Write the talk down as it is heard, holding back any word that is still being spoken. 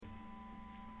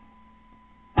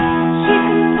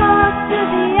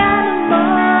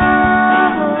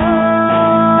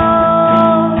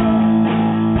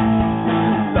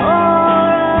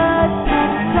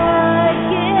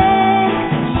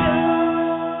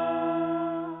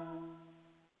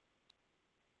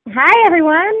Hi,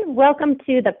 everyone. Welcome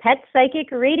to the Pet Psychic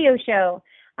Radio Show.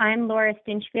 I'm Laura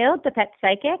Stinchfield, the Pet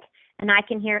Psychic, and I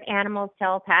can hear animals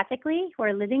telepathically who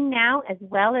are living now as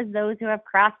well as those who have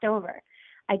crossed over.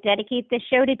 I dedicate this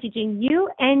show to teaching you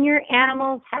and your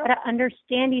animals how to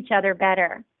understand each other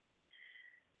better.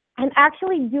 I'm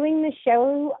actually doing the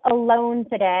show alone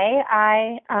today.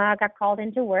 I got called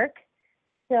into work,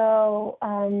 so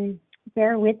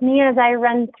bear with me as I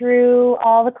run through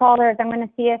all the callers. I'm going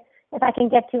to see if I can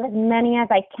get to as many as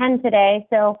I can today.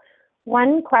 So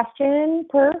one question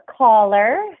per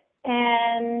caller.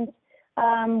 And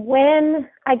when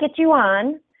I get you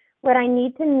on, what I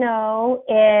need to know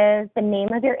is the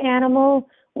name of your animal,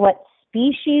 what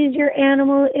species your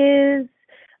animal is,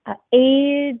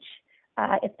 age,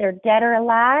 if they're dead or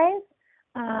alive,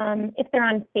 if they're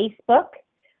on Facebook.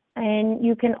 And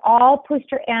you can all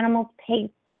post your animal's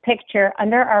picture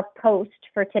under our post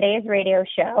for today's radio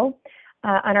show.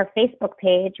 On our Facebook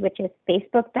page, which is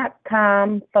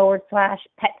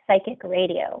facebook.com/Pet Psychic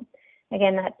Radio.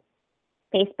 Again, that's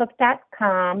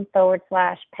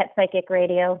facebook.com/Pet Psychic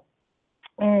Radio.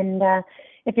 And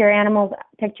if your animal's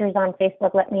picture is on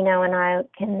Facebook, let me know,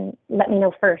 and let me know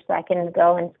first so I can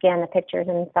go and scan the pictures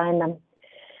and sign them.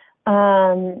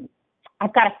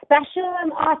 I've got a special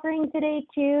I'm offering today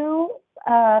too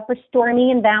for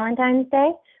Stormy and Valentine's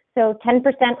Day. So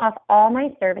 10% off all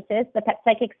my services, the Pet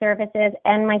Psychic services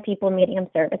and my People Medium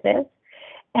services.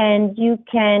 And you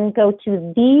can go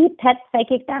to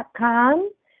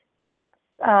thepetpsychic.com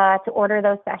to order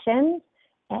those sessions.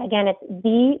 Again, it's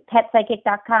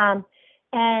thepetpsychic.com.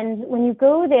 And when you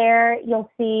go there,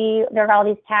 you'll see there are all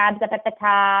these tabs up at the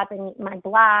top, and my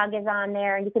blog is on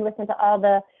there. You can listen to all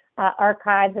the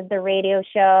archives of the radio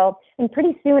show. And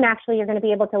pretty soon, actually, you're going to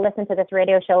be able to listen to this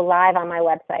radio show live on my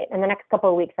website. In the next couple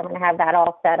of weeks, I'm going to have that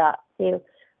all set up. So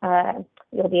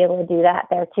you'll be able to do that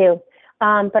there, too.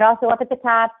 But also up at the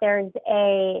top, there's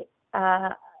a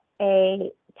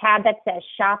tab that says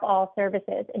Shop All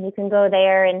Services. And you can go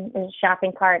there in the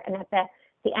shopping cart. And at the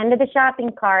end of the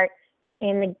shopping cart,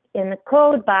 in the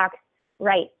code box,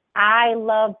 write, I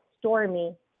love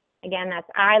Stormy. Again, that's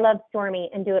I love Stormy,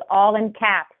 and do it all in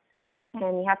caps.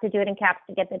 And you have to do it in caps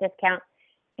to get the discount.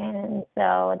 And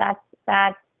so that's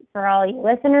for all you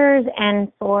listeners and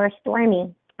for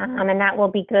Stormy. And that will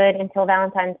be good until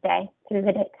Valentine's Day, through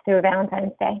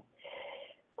Valentine's Day.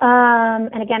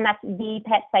 And again, that's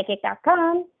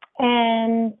thepetpsychic.com.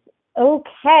 And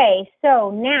okay,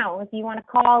 so now if you want to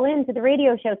call into the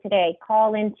radio show today,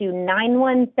 call into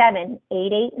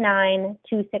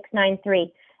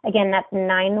 917-889-2693. Again, that's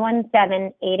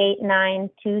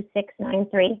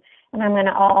 917-889-2693. And I'm going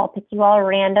to pick you all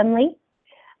randomly.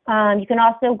 You can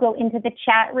also go into the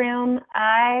chat room.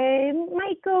 I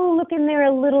might go look in there a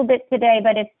little bit today,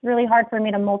 but it's really hard for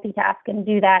me to multitask and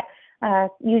do that.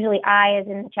 Usually I is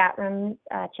in the chat room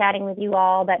chatting with you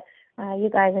all, but you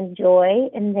guys enjoy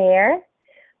in there.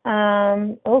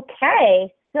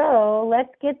 Okay, so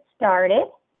let's get started.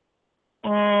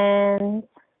 And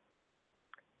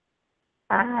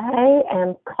I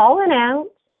am calling out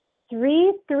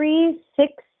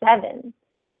 3367.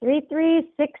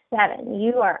 3367.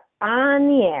 You are on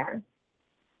the air.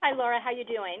 Hi, Laura. How you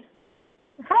doing?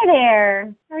 Hi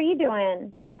there. How are you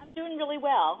doing? I'm doing really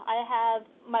well. I have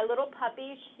my little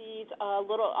puppy. She's a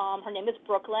little. Her name is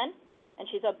Brooklyn, and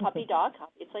she's a puppy dog,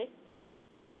 obviously.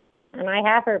 And I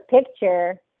have her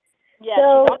picture. Yeah.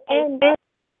 So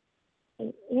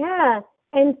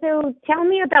and so tell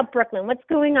me about Brooklyn. What's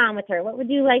going on with her? What would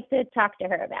you like to talk to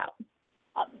her about?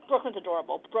 Brooklyn's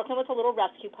adorable. Brooklyn was a little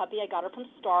rescue puppy. I got her from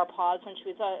Star Paws when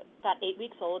she was about 8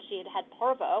 weeks old. She had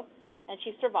parvo, and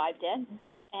she survived it. Mm-hmm.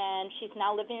 And she's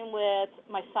now living with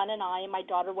my son and I and my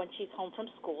daughter when she's home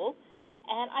from school.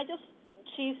 And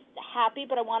she's happy,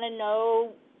 but I want to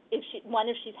know if she's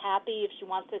happy, if she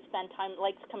wants to spend time,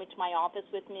 likes coming to my office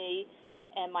with me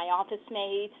and my office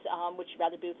mates. Would she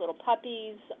rather be with little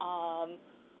puppies?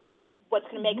 What's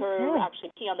going to make her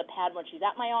actually pee on the pad when she's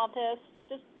at my office?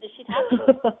 Just, is she happy?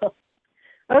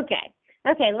 Okay,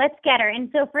 let's get her.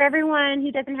 And so for everyone who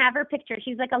doesn't have her picture,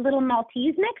 she's like a little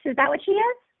Maltese mix. Is that what she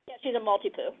is? Yeah, she's a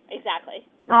Maltipoo. Exactly.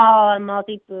 Oh, a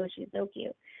Maltipoo. She's so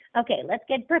cute. Okay, let's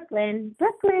get Brooklyn.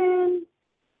 Brooklyn.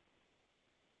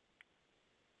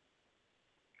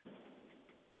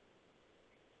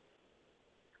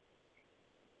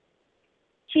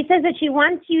 She says that she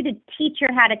wants you to teach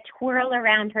her how to twirl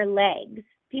around her legs.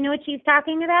 Do you know what she's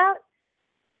talking about?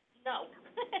 No.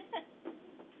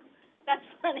 That's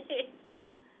funny.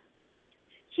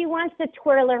 She wants to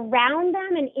twirl around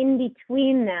them and in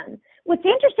between them. What's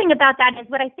interesting about that is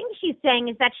what I think she's saying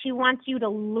is that she wants you to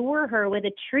lure her with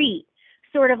a treat.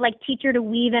 sort of like teach her to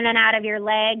weave in and out of your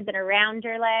legs and around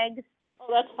your legs. Oh,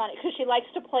 that's funny, because she likes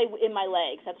to play in my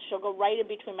legs. She'll go right in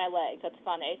between my legs. That's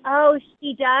funny. Oh,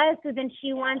 she does? So then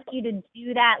she wants you to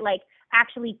do that, like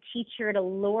actually teach her to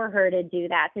lure her to do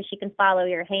that so she can follow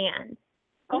your hand.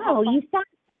 Oh, you sound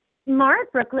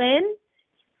smart, Brooklyn.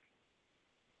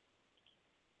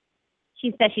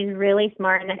 She says she's really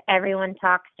smart and that everyone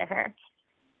talks to her.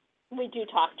 We do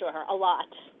talk to her a lot.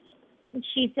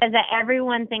 She says that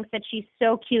everyone thinks that she's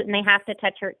so cute and they have to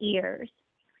touch her ears.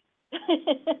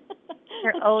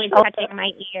 They're always touching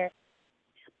my ear.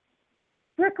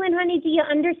 Brooklyn, honey, do you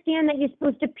understand that you're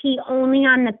supposed to pee only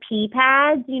on the pee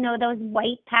pads? You know, those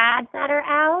white pads that are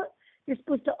out? You're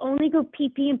supposed to only go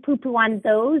pee-pee and poo-poo on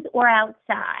those or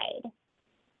outside.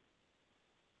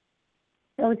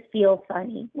 Those feel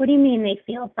funny. What do you mean they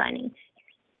feel funny?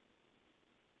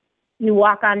 You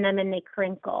walk on them and they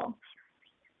crinkle.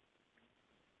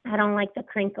 I don't like the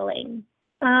crinkling.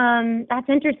 That's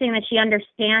interesting that she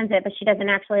understands it, but she doesn't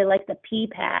actually like the pee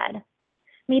pad.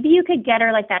 Maybe you could get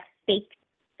her like that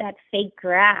fake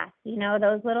grass, you know,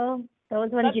 those ones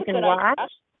That's you a can good wash. idea.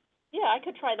 Yeah, I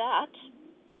could try that.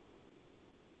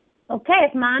 Okay,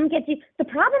 if mom gets you, the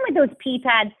problem with those pee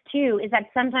pads too is that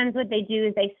sometimes what they do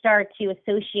is they start to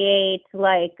associate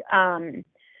like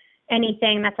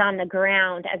anything that's on the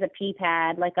ground as a pee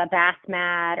pad, like a bath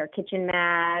mat or kitchen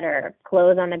mat or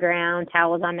clothes on the ground,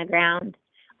 towels on the ground.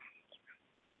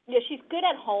 Yeah, she's good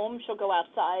at home. She'll go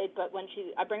outside, but when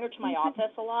I bring her to my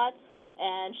office a lot,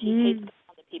 and she hates going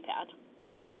on the pee pad.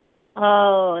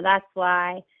 Oh, that's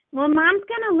why. Well, mom's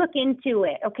going to look into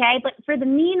it, okay? But for the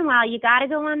meanwhile, you got to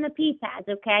go on the pee pads,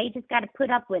 okay? You just got to put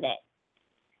up with it.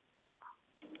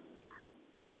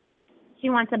 She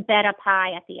wants a bed up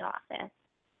high at the office.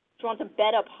 She wants a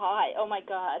bed up high. Oh, my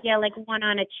God. Yeah, like one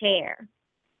on a chair.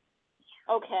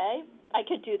 Okay, I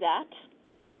could do that.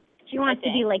 She wants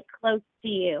to be, like, close to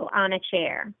you on a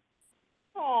chair.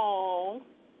 Oh.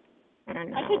 I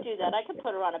don't know. I could do that. I could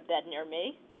put her on a bed near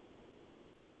me.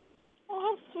 Oh,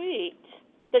 how sweet.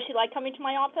 Does she like coming to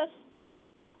my office?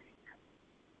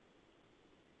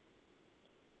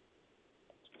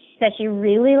 She says she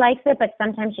really likes it, but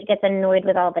sometimes she gets annoyed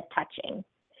with all the touching.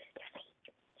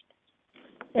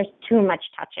 There's too much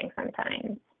touching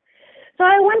sometimes. So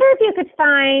I wonder if you could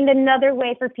find another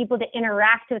way for people to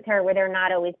interact with her where they're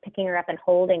not always picking her up and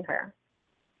holding her.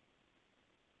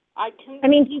 I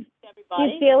mean, do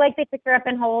you feel like they pick her up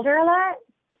and hold her a lot?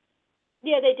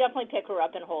 Yeah, they definitely pick her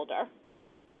up and hold her.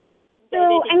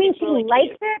 So, I mean, she really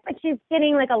likes it, but she's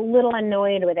getting, like, a little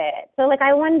annoyed with it. So, like,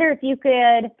 I wonder if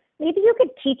maybe you could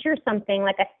teach her something,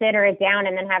 like a sit or a down,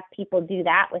 and then have people do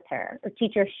that with her, or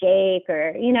teach her shake,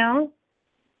 or, you know?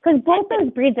 Because both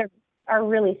those breeds are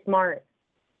really smart.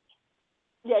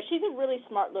 Yeah, she's a really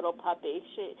smart little puppy.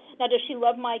 Now, does she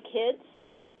love my kids?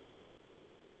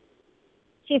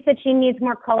 She said she needs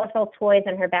more colorful toys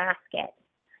in her basket.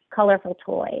 Colorful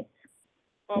toys.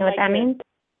 Oh, you know what that means?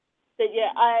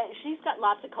 Yeah, she's got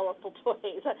lots of colorful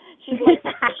toys. She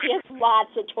has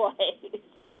lots of toys.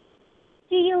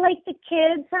 Do you like the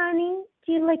kids, honey?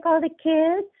 Do you like all the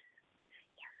kids?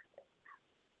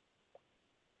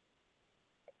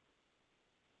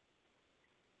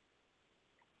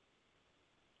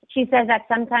 She says that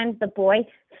sometimes the boy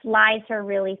flies her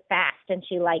really fast, and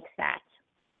she likes that.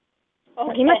 Okay.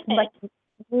 So he must like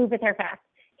move with her fast.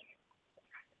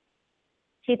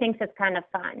 She thinks it's kind of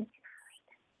fun.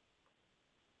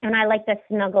 And I like to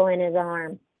snuggle in his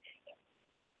arm.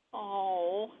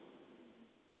 Oh.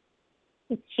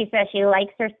 She says she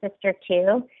likes her sister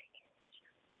too.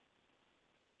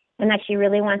 And that she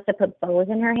really wants to put bows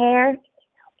in her hair.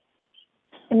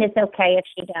 And it's okay if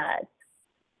she does.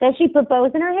 Does she put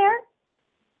bows in her hair?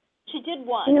 She did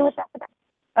once. You know what that's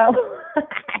about? Oh,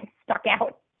 I stuck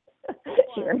out.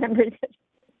 She remembers it.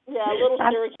 Yeah, a little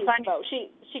Syracuse bow.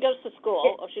 She goes to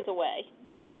school. Oh, she's away.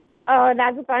 Oh,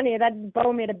 that's funny. That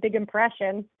bow made a big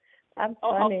impression. That's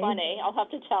funny. How funny. I'll have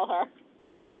to tell her.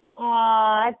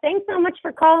 Aw, thanks so much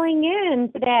for calling in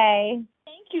today.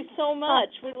 Thank you so much.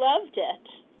 We loved it.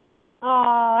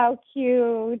 Aw, how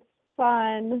cute.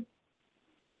 Fun.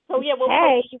 So, yeah,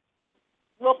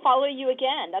 we'll follow you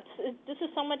again. This is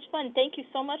so much fun. Thank you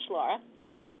so much, Laura.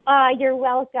 You're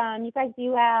welcome. You guys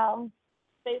do well.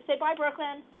 Say bye,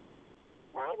 Brooklyn.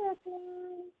 Bye,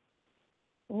 Brooklyn.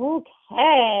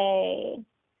 Okay.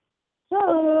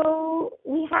 So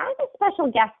we have a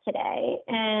special guest today,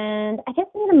 and I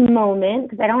just need a moment,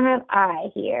 because I don't have I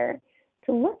here,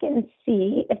 to look and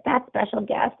see if that special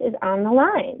guest is on the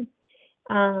line.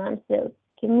 So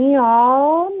give me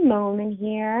all a moment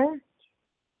here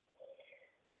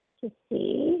to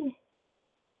see.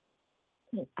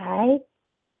 I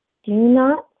do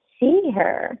not see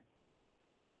her.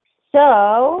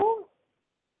 So,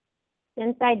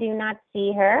 since I do not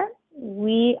see her,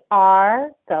 we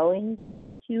are going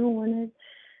to one of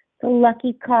the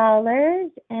lucky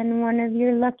callers, and one of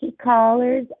your lucky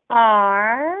callers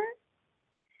are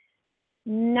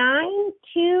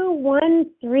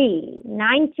 9213.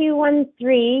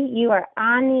 9213, you are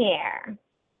on the air.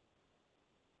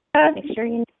 Make sure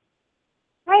you know.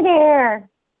 Hi there.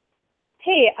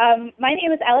 Hey, my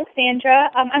name is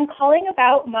Alexandra. I'm calling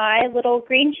about my little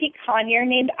green cheek conure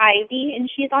named Ivy, and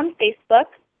she's on Facebook.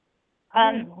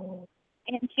 And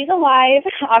she's alive,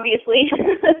 obviously.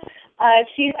 I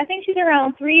think she's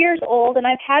around 3 years old, and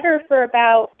I've had her for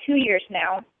about 2 years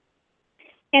now.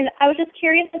 And I was just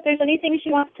curious if there's anything she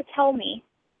wants to tell me.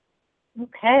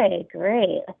 Okay,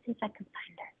 great. Let's see if I can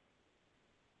find her.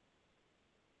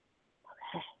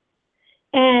 Okay.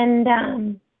 And,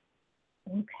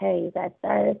 okay, you guys,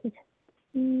 sorry. This is,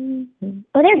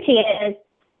 Oh, there she is.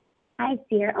 I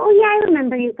see her. Oh, yeah, I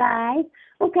remember you guys.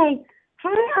 Okay.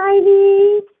 Hi,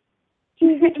 Ivy.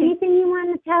 Is there anything you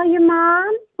want to tell your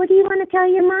mom? What do you want to tell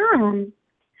your mom?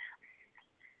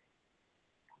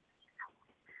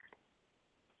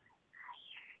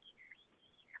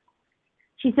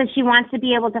 She says she wants to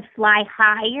be able to fly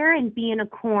higher and be in a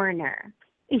corner.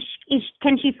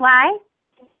 Can she fly?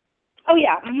 Oh,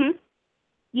 yeah. Mm-hmm.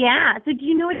 Yeah. So do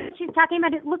you know what she's talking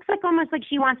about? It looks like almost like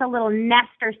she wants a little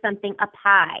nest or something up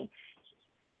high.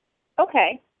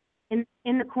 Okay. In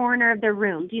the corner of the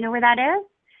room. Do you know where that is?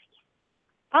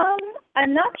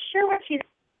 I'm not sure what she's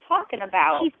talking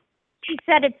about. She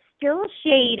said it's still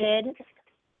shaded.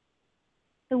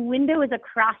 The window is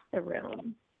across the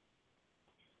room.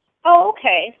 Oh,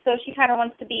 okay. So she kind of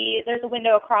wants to be, there's a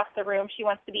window across the room. She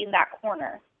wants to be in that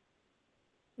corner.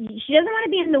 She doesn't want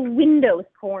to be in the window's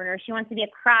corner. She wants to be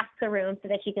across the room so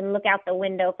that she can look out the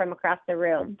window from across the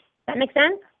room. Does that make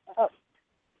sense? Oh.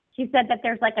 She said that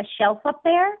there's like a shelf up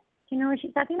there. Do you know what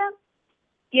she's talking about?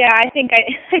 Yeah, I think I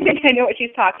know what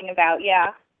she's talking about.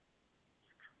 Yeah.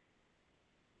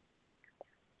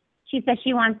 She says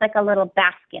she wants like a little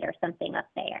basket or something up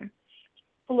there.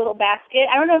 A little basket.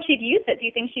 I don't know if she'd use it. Do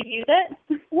you think she'd use it?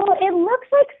 Well, it looks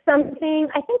like something.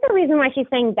 I think the reason why she's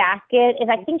saying basket is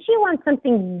I think she wants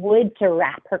something wood to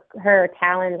wrap her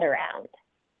talons around.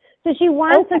 So she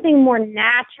wants something more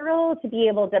natural to be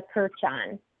able to perch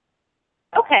on.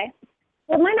 Okay.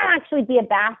 It might not actually be a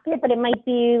basket, but it might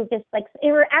be just like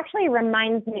actually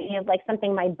reminds me of like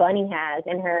something my bunny has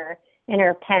in her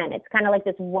pen. It's kind of like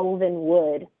this woven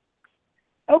wood.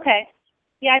 Okay.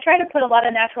 Yeah, I try to put a lot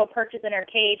of natural perches in her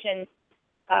cage and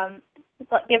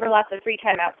give her lots of free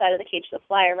time outside of the cage to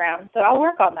fly around. So I'll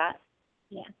work on that.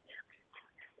 Yeah.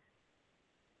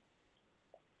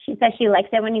 She says she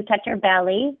likes it when you touch her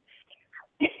belly.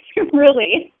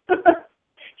 Really?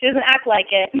 She doesn't act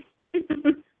like it.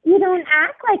 You don't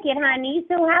act like it, honey,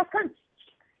 so how come?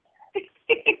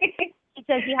 She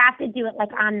says you have to do it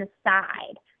like on the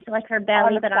side. So like her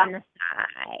belly, but on the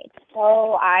side.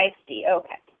 Oh, I see.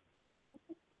 Okay.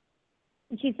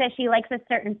 And she says she likes a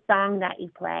certain song that you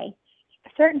play. A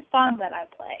certain song that I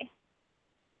play.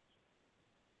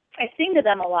 I sing to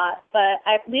them a lot, but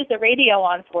I leave the radio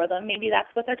on for them. Maybe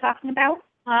that's what they're talking about.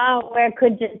 Oh, or it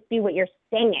could just be what you're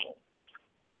singing.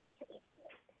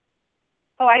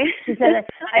 Oh, She says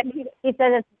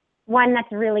it's one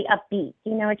that's really upbeat.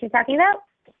 Do you know what you're talking about?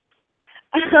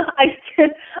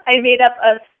 I made up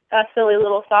a silly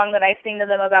little song that I sing to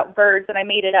them about birds, and I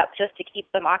made it up just to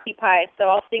keep them occupied. So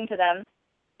I'll sing to them,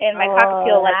 and my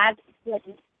cockatiel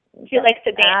she likes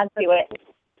to dance to it.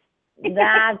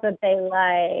 That's what they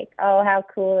like. Oh, how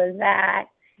cool is that?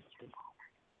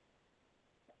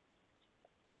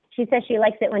 She says she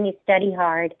likes it when you study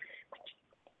hard.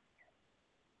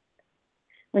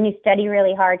 When you study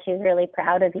really hard, she's really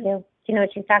proud of you. Do you know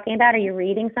what she's talking about? Are you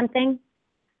reading something?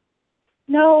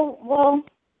 No, well,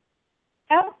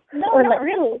 not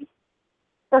really.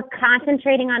 Or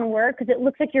concentrating on work, because it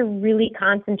looks like you're really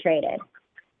concentrated.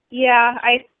 Yeah,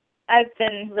 I've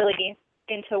been really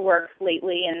into work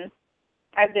lately, and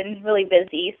I've been really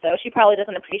busy, so she probably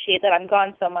doesn't appreciate that I'm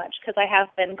gone so much, because I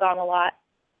have been gone a lot.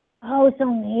 Oh, so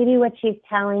maybe what she's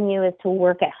telling you is to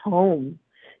work at home.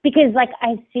 Because, like,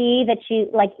 I see that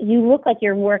you look like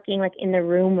you're working, like, in the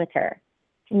room with her.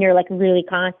 And you're, like, really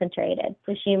concentrated.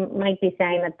 So she might be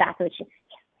saying that that's what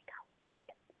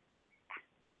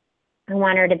I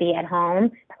want her to be at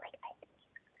home.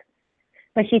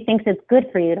 But she thinks it's good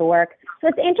for you to work. So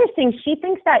it's interesting. She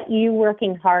thinks that you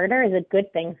working harder is a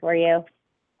good thing for you.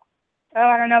 Oh,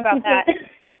 I don't know about that.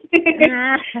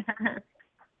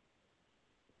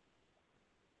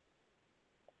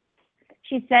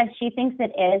 She says she thinks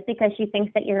it is because she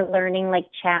thinks that you're learning like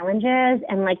challenges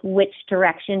and like which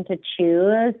direction to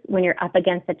choose when you're up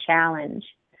against a challenge.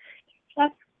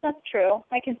 That's true.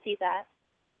 I can see that.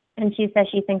 And she says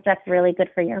she thinks that's really good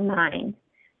for your mind.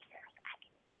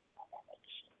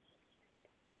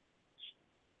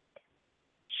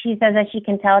 She says that she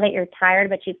can tell that you're tired,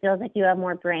 but she feels like you have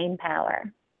more brain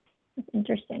power. That's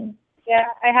interesting. Yeah,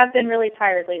 I have been really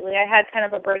tired lately. I had kind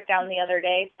of a breakdown the other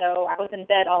day, so I was in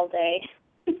bed all day.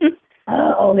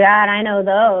 Oh, God, I know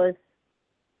those.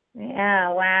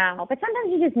 Yeah, wow. But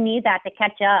sometimes you just need that to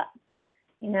catch up,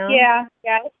 you know? Yeah.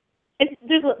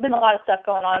 There's been a lot of stuff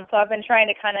going on, so I've been trying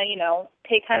to kind of,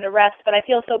 take kind of rest, but I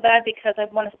feel so bad because I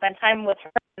want to spend time with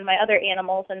her and my other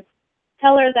animals and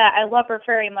tell her that I love her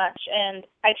very much, and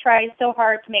I try so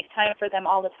hard to make time for them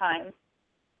all the time.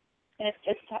 And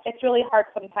it's really hard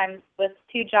sometimes with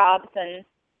 2 jobs and,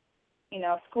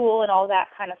 school and all that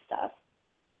kind of stuff.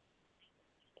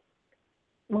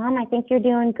 Mom, I think you're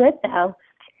doing good, though.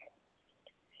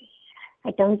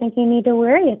 I don't think you need to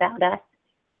worry about us.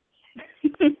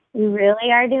 You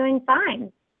really are doing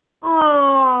fine.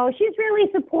 Oh, she's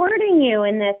really supporting you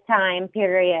in this time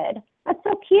period. That's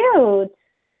so cute.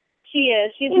 She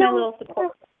is. She's my little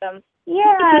support system.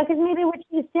 Yeah, because maybe what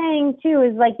she's saying, too,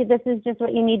 is like, this is just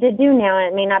what you need to do now.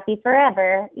 It may not be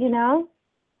forever,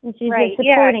 And she's just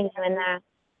supporting you in that.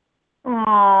 Oh,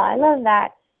 I love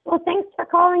that. Well, thanks for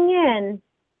calling in.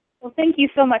 Well, thank you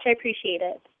so much. I appreciate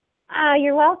it. Oh,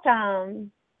 you're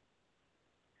welcome.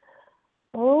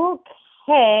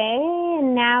 Okay,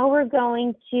 now we're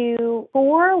going to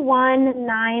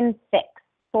 4196.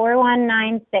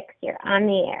 4196, you're on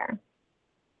the air.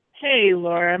 Hey,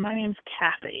 Laura. My name's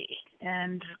Kathy,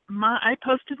 and I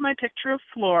posted my picture of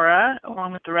Flora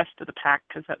along with the rest of the pack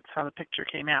because that's how the picture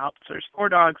came out. So there's 4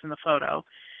 dogs in the photo,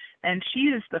 and she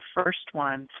is the first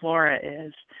one. Flora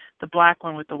is the black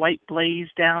one with the white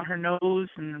blaze down her nose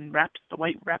and the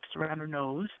white wraps around her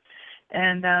nose.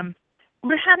 And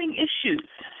we're having issues.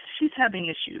 She's having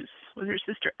issues with her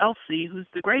sister Elsie, who's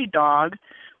the gray dog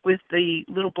with the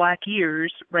little black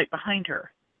ears right behind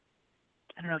her.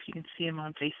 I don't know if you can see him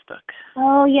on Facebook.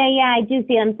 Oh, yeah, I do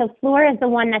see him. So Flora is the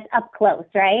one that's up close,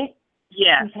 right?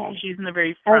 Yes, okay. She's in the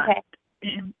very front. Okay.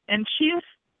 And she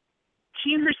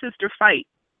and her sister fight,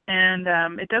 and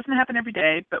it doesn't happen every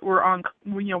day, but we're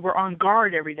on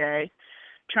guard every day,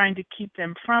 trying to keep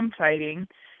them from fighting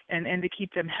and to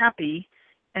keep them happy.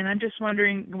 And I'm just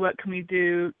wondering, what can we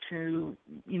do to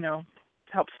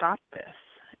help stop this?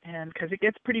 And because it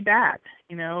gets pretty bad,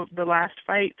 the last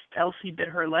fight, Elsie bit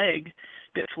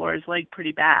Flora's leg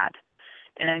pretty bad.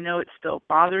 And I know it still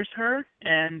bothers her,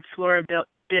 and Flora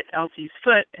bit Elsie's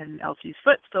foot, and Elsie's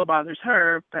foot still bothers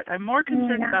her, but I'm more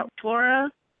concerned about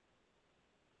Flora.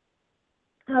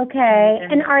 Okay.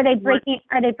 And are they breaking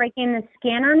the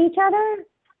skin on each other?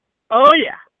 Oh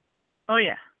yeah.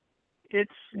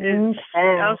 It's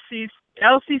okay.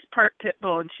 Elsie's part pit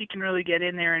bull, and she can really get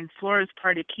in there, and Flora's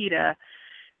part Akita.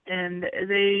 And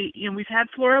we've had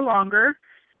Flora longer,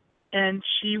 and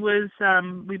she was,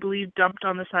 we believe, dumped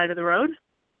on the side of the road.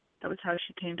 That was how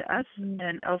she came to us. Mm-hmm.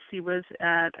 And Elsie was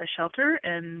at a shelter,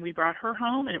 and we brought her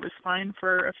home, and it was fine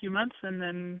for a few months. And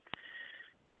then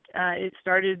it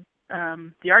started.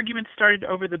 The argument started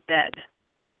over the bed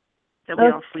that we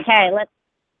all sleep on.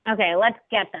 Let's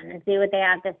get them and see what they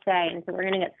have to say. And so we're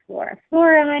gonna get Flora.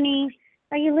 Flora, honey.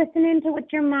 Are you listening to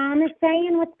what your mom is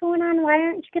saying? What's going on? Why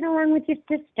aren't you getting along with your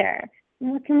sister?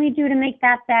 And what can we do to make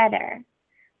that better?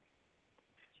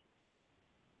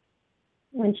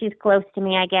 When she's close to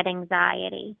me, I get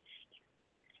anxiety.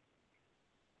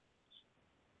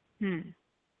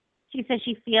 She says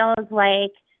she feels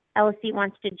like Elsie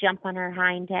wants to jump on her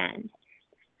hind end.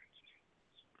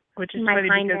 Which is funny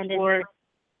because Flora...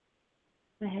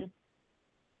 Go ahead.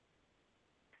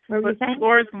 What were you saying?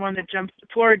 Flora's the one that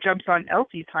Flora jumps on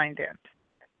Elsie's hind end.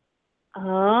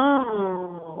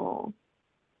 Oh.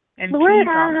 And Flora, pees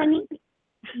on her. honey,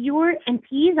 and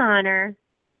pees on her.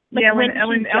 But yeah, when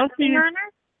Elsie on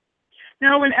her?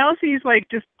 No, when Elsie's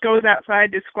just goes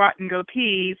outside to squat and go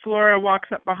pee, Flora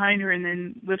walks up behind her and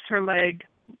then lifts her leg,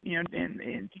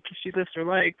 and she lifts her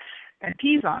leg and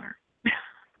pees on her.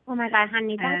 Oh my God,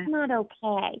 honey, that's not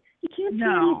okay. You can't pee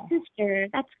on your sister.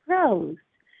 That's gross.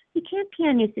 You can't pee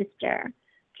on your sister,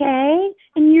 okay?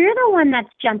 And you're the one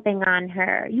that's jumping on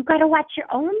her. You got to watch your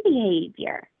own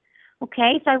behavior,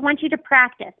 okay? So I want you to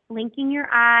practice blinking your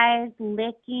eyes,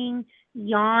 licking,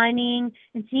 yawning,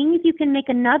 and seeing if you can make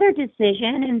another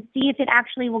decision and see if it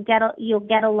actually you'll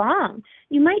get along.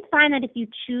 You might find that if you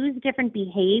choose different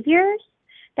behaviors,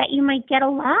 that you might get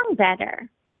along better,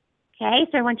 Okay,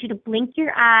 so I want you to blink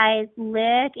your eyes,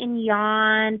 lick and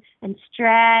yawn and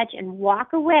stretch and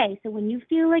walk away. So when you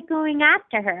feel like going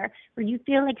after her or you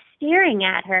feel like staring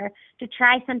at her, to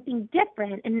try something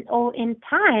different. And in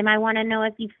time, I want to know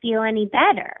if you feel any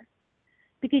better,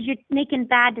 because you're making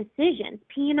bad decisions.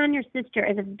 Peeing on your sister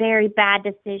is a very bad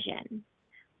decision.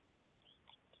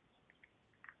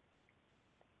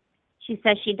 She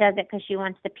says she does it because she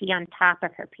wants to pee on top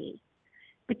of her pee.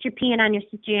 But you're peeing on your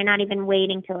sister. You're not even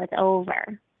waiting till it's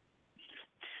over.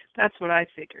 That's what I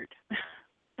figured.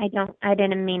 I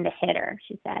didn't mean to hit her,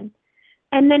 she said.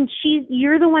 And then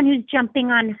you're the one who's jumping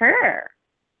on her.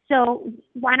 So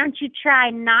why don't you try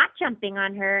not jumping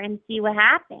on her and see what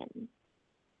happens?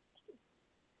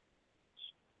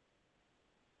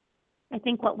 I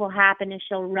think what will happen is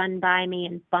she'll run by me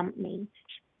and bump me.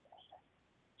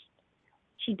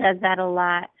 She does that a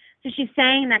lot. So she's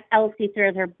saying that Elsie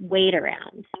throws her weight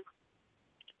around.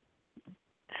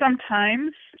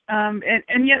 Sometimes,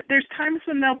 and yet there's times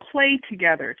when they'll play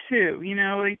together too.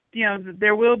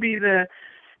 There will be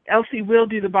Elsie will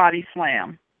do the body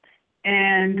slam,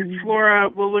 and Flora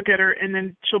will look at her, and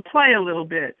then she'll play a little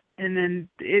bit, and then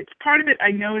it's part of it.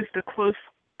 I know is the close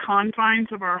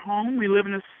confines of our home. We live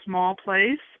in a small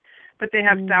place, but they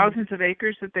have thousands of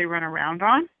acres that they run around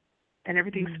on, and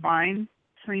everything's fine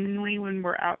seemingly when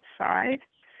we're outside.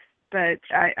 But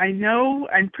I know,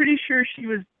 I'm pretty sure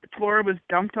Flora was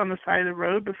dumped on the side of the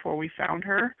road before we found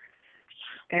her.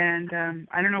 And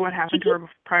I don't know what happened to her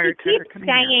prior to her coming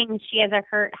out. She keeps saying she has a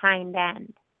hurt hind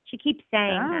end. She keeps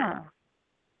saying that.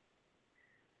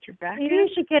 Your back Maybe you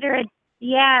should get her,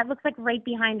 it looks like right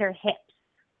behind her hips.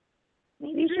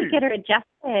 Maybe you should get her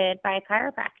adjusted by a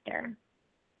chiropractor.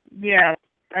 Yeah,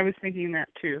 I was thinking that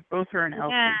too. Both her and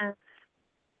Elsie. Yeah.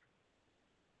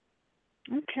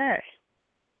 Okay.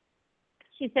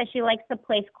 She says she likes the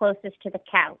place closest to the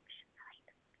couch.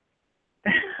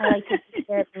 I like to sit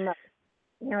there the most.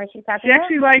 You know what she's talking about?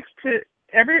 She actually likes to,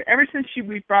 ever since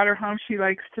we brought her home, she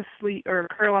likes to sleep or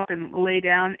curl up and lay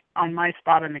down on my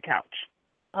spot on the couch.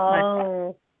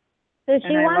 Oh. So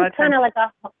she wants kind of like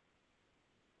a...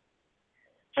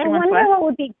 I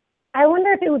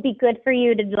wonder if it would be good for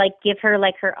you to give her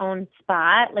her own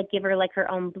spot, give her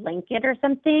her own blanket or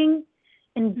something,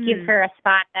 and give her a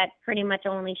spot that pretty much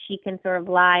only she can sort of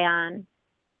lie on,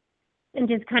 and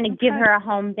just kind of give her a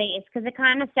home base, because it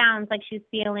kind of sounds like she's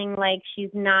feeling like she's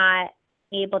not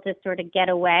able to sort of get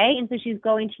away, and so she's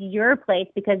going to your place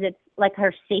because it's like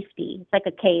her safety. It's like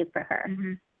a cave for her.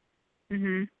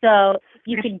 So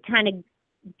you could kind of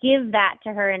give that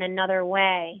to her in another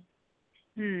way.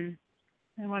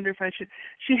 I wonder if I should.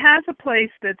 She has a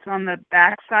place that's on the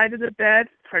back side of the bed.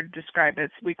 It's hard to describe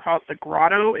it. We call it the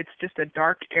grotto. It's just a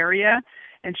dark area.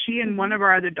 And she and one of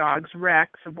our other dogs,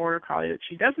 Rex, a border collie that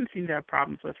she doesn't seem to have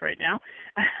problems with right now,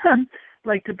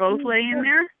 like to both lay in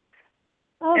there.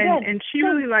 Oh, good. And she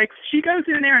really she goes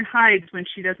in there and hides when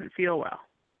she doesn't feel well.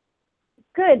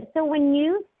 Good. So when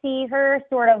you see her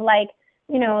sort of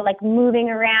moving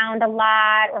around a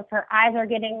lot, or if her eyes are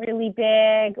getting really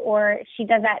big, or she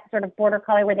does that sort of border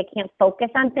collie where they can't focus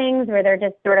on things, where they're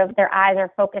just sort of, their eyes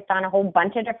are focused on a whole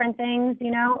bunch of different things,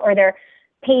 or they're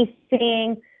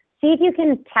pacing. See if you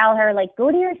can tell her,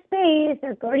 go to your space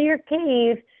or go to your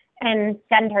cave, and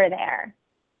send her there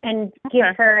and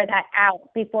give her that out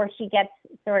before she gets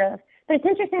sort of. But it's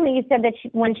interesting that you said that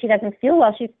when she doesn't feel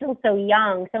well, she's still so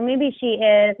young. So maybe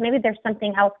maybe there's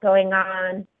something else going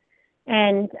on.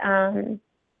 And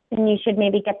you should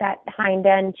maybe get that hind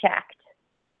end checked.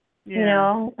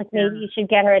 Yeah. Maybe you should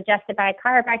get her adjusted by a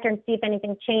chiropractor and see if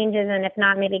anything changes, and if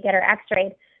not, maybe get her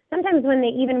x-rayed. Sometimes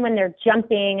even when they're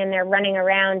jumping and they're running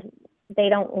around, they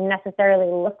don't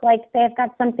necessarily look like they've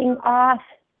got something off,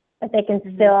 but they can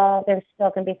there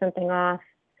still can be something off.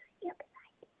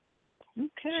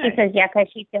 Okay. She says, because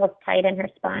she feels tight in her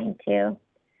spine too.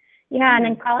 Yeah, and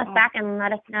then call us back and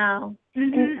let us know.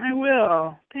 I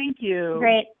will. Thank you.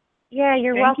 Great. Yeah,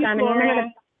 you're welcome. You,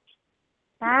 Flora.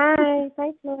 And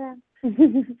Bye, Flora.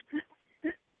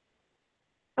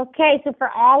 Okay, so for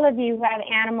all of you who have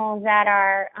animals that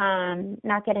are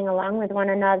not getting along with one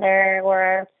another,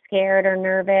 or scared or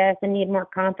nervous and need more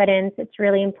confidence, it's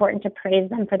really important to praise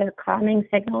them for their calming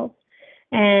signals.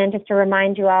 And just to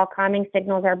remind you all, calming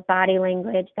signals are body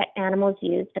language that animals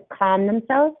use to calm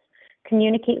themselves,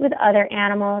 communicate with other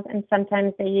animals, and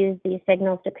sometimes they use these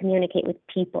signals to communicate with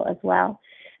people as well.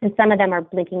 And some of them are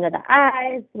blinking of the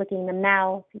eyes, licking the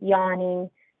mouth, yawning,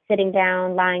 sitting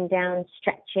down, lying down,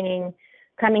 stretching,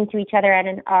 coming to each other at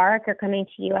an arc or coming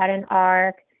to you at an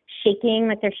arc, shaking,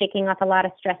 like they're shaking off a lot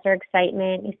of stress or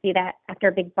excitement. You see that after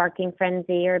a big barking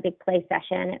frenzy or a big play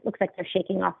session. It looks like they're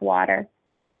shaking off water.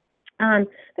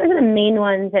 Those are the main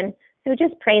ones, and so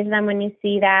just praise them when you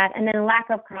see that. And then lack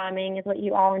of calming is what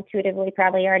you all intuitively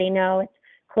probably already know. It's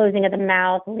closing of the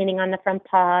mouth, leaning on the front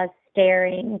paws,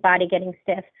 staring, body getting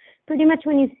stiff. Pretty much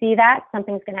when you see that,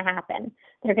 something's going to happen.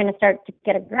 They're going to start to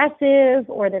get aggressive,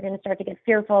 or they're going to start to get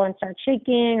fearful and start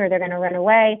shaking, or they're going to run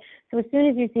away. So as soon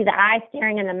as you see the eye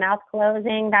staring and the mouth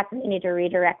closing, that's when you need to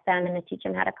redirect them and to teach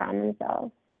them how to calm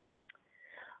themselves.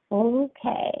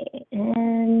 Okay,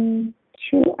 and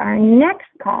to our next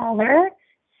caller,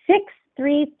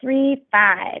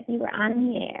 6335. You are on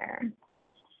the air.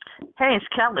 Hey, it's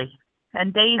Kelly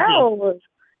and Daisy. Oh,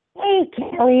 hey,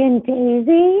 Kelly and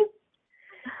Daisy.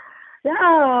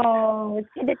 So, it's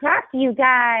good to talk to you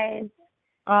guys.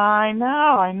 I know.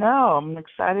 I'm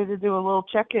excited to do a little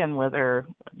check-in with her.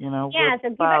 Yeah, so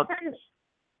give us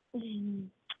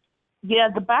some... Yeah,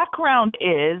 the background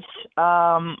is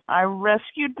I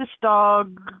rescued this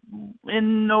dog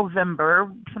in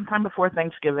November, sometime before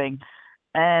Thanksgiving,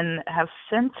 and have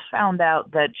since found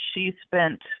out that she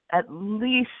spent at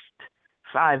least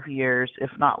 5 years,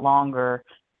 if not longer,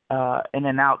 in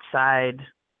an outside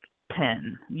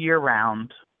pen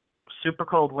year-round. Super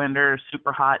cold winters,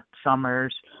 super hot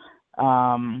summers.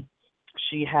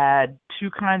 She had 2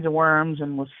 kinds of worms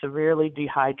and was severely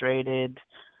dehydrated.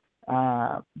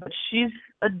 But she's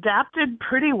adapted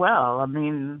pretty well. I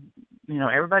mean,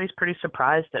 everybody's pretty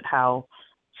surprised at how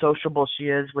sociable she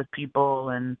is with people,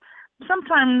 and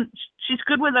sometimes she's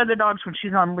good with other dogs when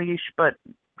she's on leash, but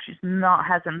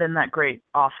hasn't been that great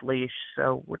off leash,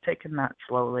 so we're taking that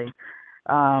slowly.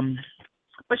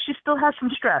 But she still has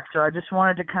some stress, so I just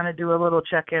wanted to kind of do a little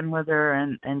check-in with her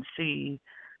and see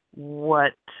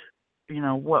what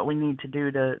we need to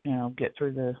do to, get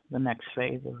through the next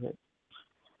phase of it.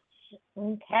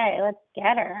 Okay, let's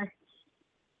get her.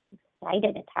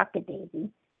 Excited to talk to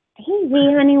Daisy.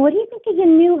 Daisy, honey, what do you think of your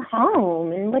new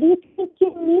home, and what do you think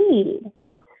you need?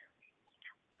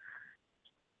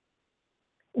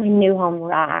 My new home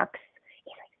rocks.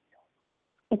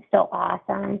 It's so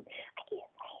awesome.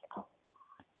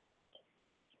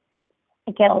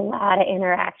 I get a lot of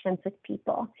interactions with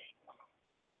people.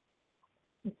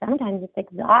 And sometimes it's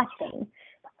exhausting.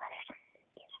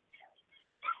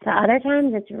 So other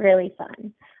times it's really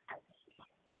fun.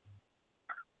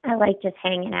 I like just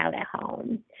hanging out at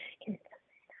home.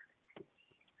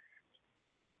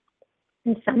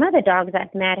 And some of the dogs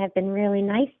I've met have been really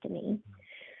nice to me.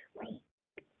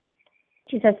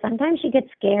 She says sometimes she gets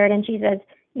scared, and she says,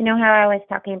 you know how I was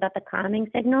talking about the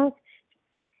calming signals?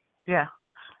 Yeah.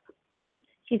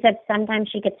 She said sometimes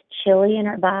she gets chilly in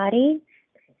her body,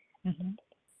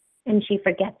 and she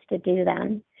forgets to do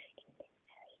them.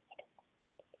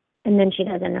 And then she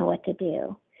doesn't know what to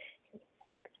do.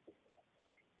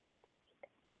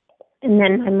 And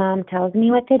then my mom tells me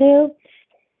what to do,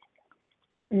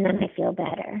 and then I feel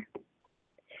better.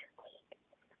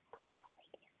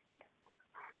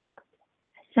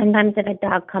 Sometimes if a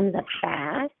dog comes up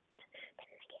fast,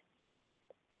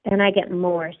 then I get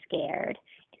more scared.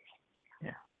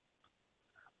 Yeah.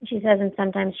 She says, and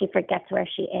sometimes she forgets where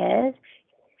she is,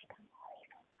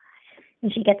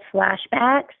 and she gets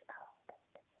flashbacks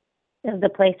of the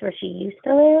place where she used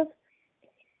to live.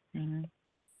 Mm-hmm.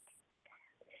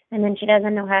 And then she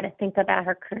doesn't know how to think about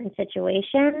her current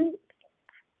situation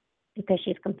because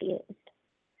she's confused.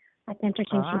 That's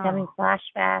interesting. She's having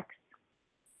flashbacks.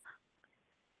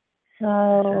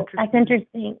 So that's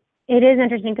interesting. It is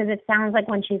interesting because it sounds like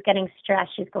when she's getting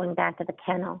stressed, she's going back to the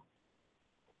kennel.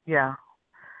 Yeah.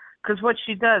 Because what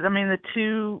she does, I mean, the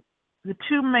two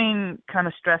main kind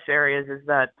of stress areas is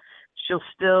that she'll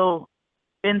still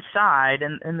inside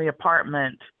in the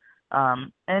apartment,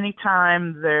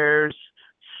 anytime there's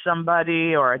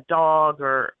somebody or a dog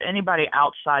or anybody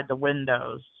outside the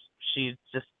windows, she's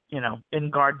just, in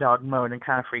guard dog mode and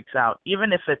kind of freaks out.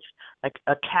 Even if it's like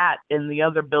a cat in the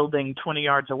other building 20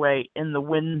 yards away in the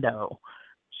window,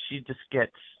 she just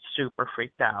gets super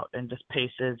freaked out and just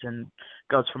paces and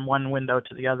goes from one window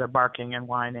to the other, barking and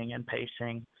whining and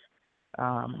pacing.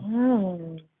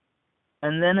 And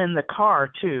then in the car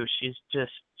too, she's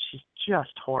just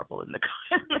horrible in the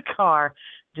car.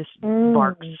 Just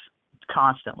barks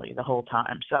constantly the whole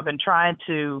time. So I've been trying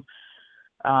to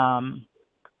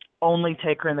only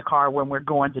take her in the car when we're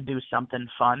going to do something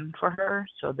fun for her,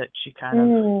 so that she kind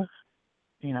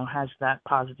of has that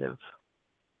positive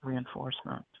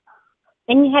reinforcement.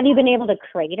 And have you been able to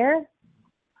crate her?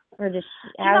 Or just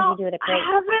how do you do it? I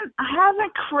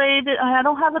haven't crated. I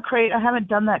don't have a crate. I haven't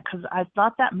done that because I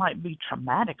thought that might be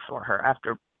traumatic for her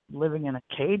after living in a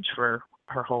cage for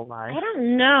her whole life. I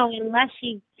don't know, unless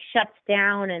she shuts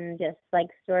down and just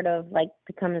sort of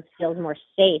feels more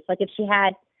safe. Like if she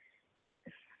had,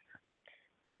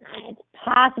 It's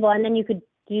possible, and then you could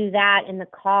do that in the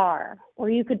car, or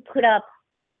you could put up.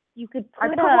 I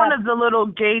put one of the little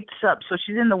gates up, so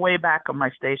she's in the way back of my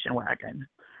station wagon,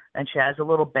 and she has a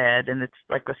little bed, and it's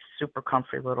like a super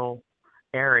comfy little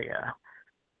area.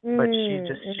 But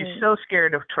she's so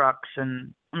scared of trucks,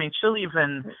 and I mean, she'll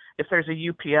even, if there's a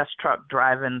UPS truck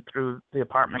driving through the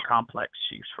apartment complex,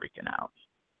 she's freaking out.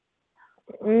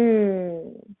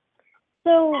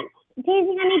 So,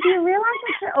 Daisy, honey, do you realize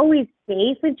that you're always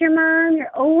safe with your mom?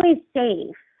 You're always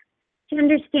safe. Do you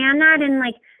understand that? And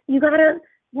like,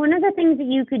 one of the things that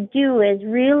you could do is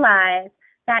realize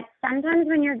that sometimes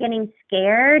when you're getting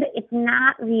scared, it's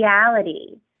not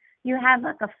reality. You have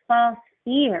like a false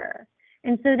fear.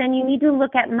 And so then you need to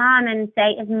look at mom and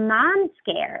say, is mom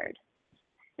scared?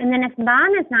 And then if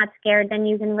mom is not scared, then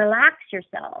you can relax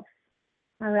yourself.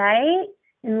 All right?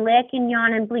 And lick and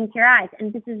yawn and blink your eyes.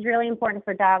 And this is really important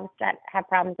for dogs that have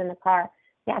problems in the car.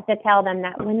 You have to tell them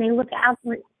that when they look out,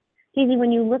 Daisy,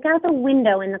 when you look out the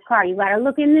window in the car, you got to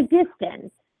look in the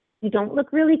distance. You don't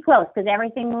look really close because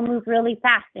everything will move really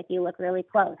fast if you look really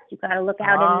close. You got to look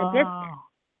out in the distance.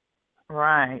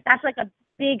 Right. That's like a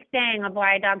big thing of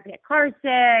why dogs get car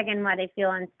sick and why they feel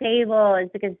unstable is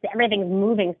because everything's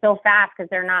moving so fast because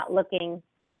they're not looking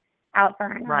out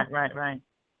far enough. Right.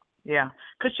 Yeah.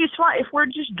 Because she's fine. If we're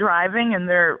just driving and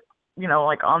they're,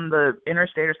 like on the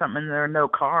interstate or something and there are no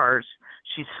cars,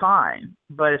 she's fine.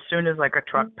 But as soon as like a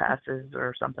truck passes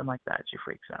or something like that, she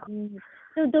freaks out.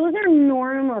 So those are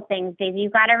normal things, Daisy.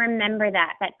 You've got to remember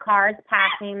that cars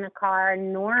passing the car are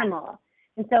normal.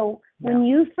 And so when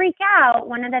you freak out,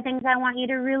 one of the things I want you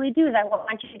to really do is I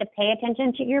want you to pay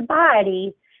attention to your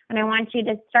body, and I want you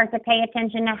to start to pay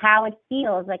attention to how it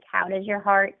feels. Like, how does your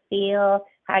heart feel?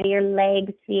 How do your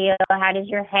legs feel? How does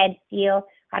your head feel?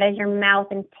 How does your mouth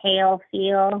and tail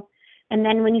feel? And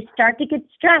then when you start to get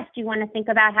stressed, you want to think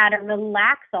about how to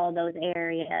relax all those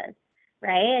areas.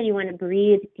 Right? And you want to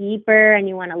breathe deeper, and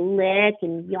you want to lick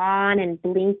and yawn and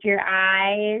blink your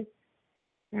eyes.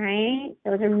 Right?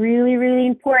 Those are really, really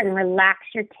important. Relax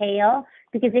your tail,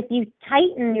 because if you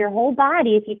tighten your whole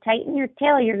body, if you tighten your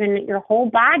tail, your whole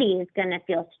body is gonna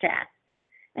feel stressed.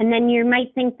 And then you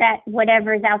might think that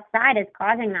whatever is outside is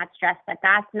causing that stress, but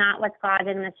that's not what's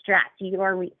causing the stress.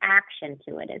 Your reaction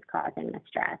to it is causing the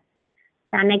stress.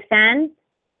 Does that make sense?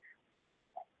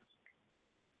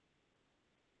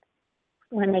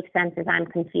 What makes sense is I'm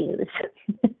confused.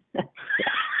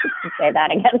 Say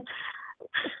that again.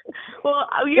 Well,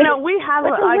 we have.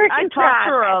 I talk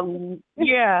to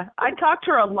her. I talk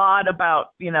to her a lot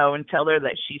about, and tell her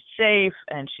that she's safe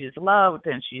and she's loved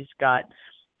and she's got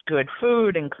good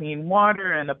food and clean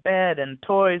water and a bed and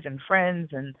toys and friends,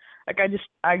 and like I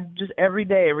just every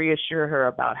day reassure her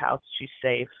about how she's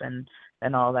safe and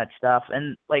all that stuff.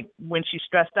 And like when she's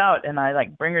stressed out and I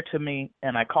like bring her to me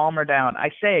and I calm her down, I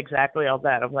say exactly all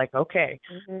that. I'm like, okay,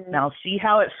 now see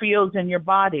how it feels in your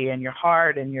body and your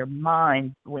heart and your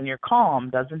mind when you're calm.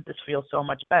 Doesn't this feel so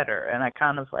much better? And I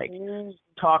kind of like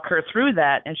talk her through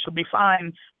that, and she'll be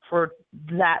fine for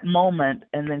that moment,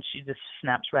 and then she just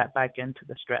snaps right back into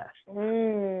the stress.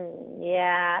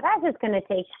 Yeah, that's just going to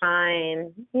take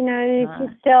time.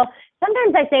 Still,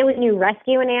 sometimes I say when you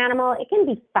rescue an animal, it can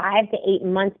be 5 to 8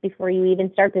 months before you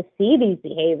even start to see these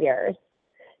behaviors.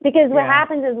 Because what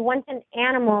happens is once an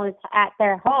animal is at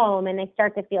their home and they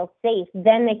start to feel safe,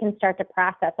 then they can start to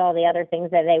process all the other things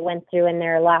that they went through in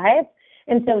their lives.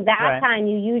 And so that time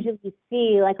you usually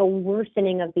see like a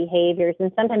worsening of behaviors,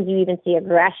 and sometimes you even see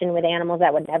aggression with animals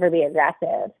that would never be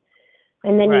aggressive.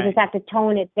 And then you just have to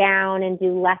tone it down and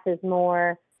do less is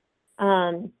more.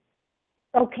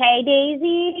 Okay,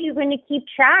 Daisy, you're going to keep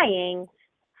trying.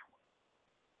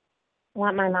 I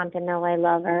want my mom to know I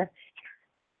love her.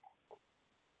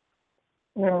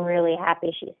 And I'm really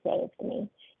happy she saved me.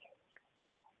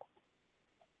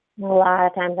 A lot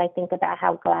of times I think about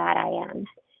how glad I am.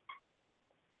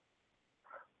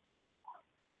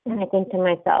 And I think to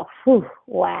myself, whew,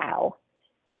 wow.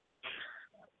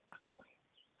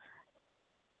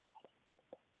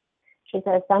 She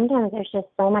says, sometimes there's just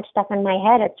so much stuff in my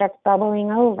head, it starts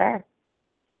bubbling over.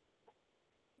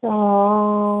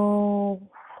 So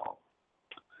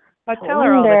I tell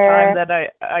her all the time that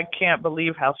I can't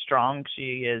believe how strong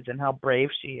she is and how brave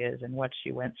she is and what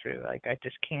she went through. Like, I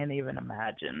just can't even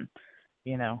imagine,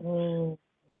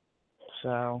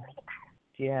 So,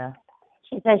 yeah.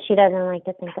 She says she doesn't like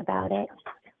to think about it.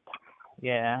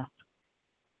 Yeah.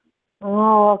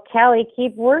 Oh, Kelly,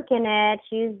 keep working it.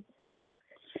 She's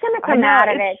going to come out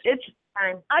of it. It's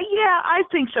fine. I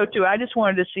think so too. I just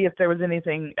wanted to see if there was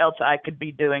anything else I could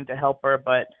be doing to help her,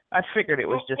 but I figured it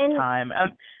was just time.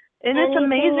 And it's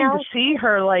amazing to see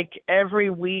her like every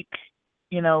week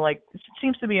like it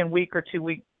seems to be in week or 2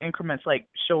 week increments, like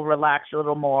she'll relax a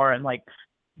little more and like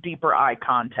deeper eye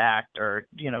contact or,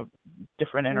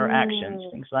 different interactions,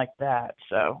 things like that.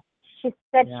 So She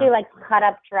said yeah. she likes cut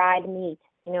up dried meat.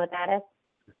 You know what that is?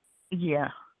 Yeah.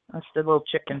 That's the little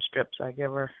chicken strips I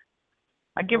give her.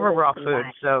 I give her raw food,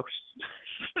 so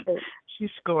she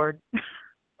scored.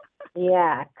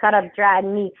 Yeah, cut up dried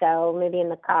meat though, maybe in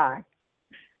the car.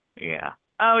 Yeah.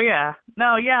 Oh yeah.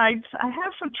 No, yeah. I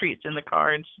have some treats in the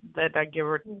car and that I give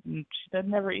her. And she doesn't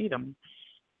never eat them.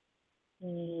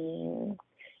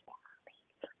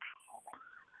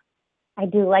 I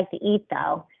do like to eat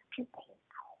though.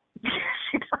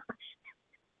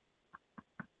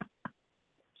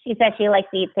 She says she likes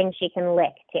to eat things she can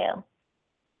lick too.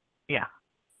 Yeah.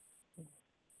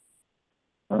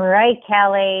 All right,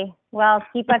 Kelly. Well,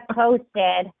 keep us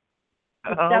posted.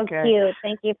 It's so cute.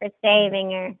 Thank you for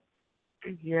saving her.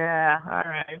 Yeah. All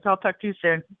right. I'll talk to you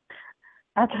soon.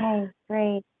 Okay,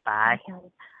 great. Bye.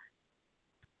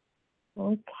 Okay,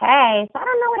 so I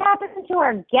don't know what happened to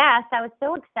our guest. I was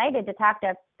so excited to talk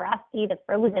to Frosty, the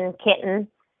frozen kitten.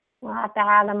 We'll have to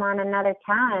have him on another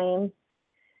time.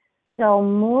 So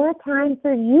more time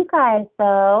for you guys,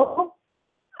 though.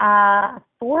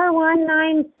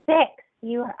 4196,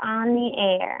 you are on the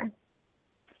air.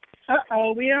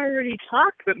 Uh-oh, we already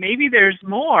talked, but maybe there's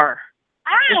more.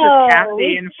 Oh, this is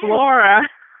Kathy and Flora.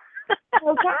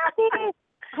 Well, Kathy,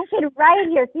 I should write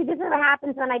here. See, this is what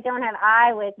happens when I don't have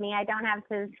I with me. I don't have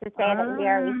to say that we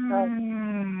already spoke.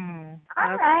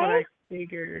 That's what I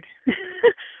figured.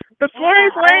 But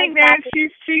Flora's laying there, and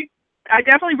I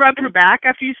definitely rubbed her back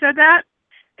after you said that,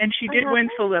 and she did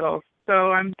wince a little.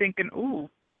 So I'm thinking, ooh.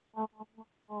 Oh,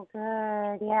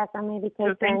 good. Yeah, so maybe take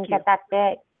her and get that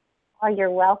fixed. Oh,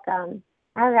 you're welcome.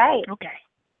 All right. Okay.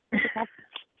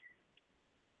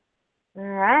 All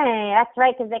right. That's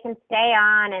right, because they can stay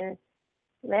on and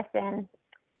listen.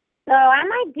 So I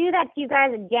might do that to you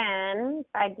guys again.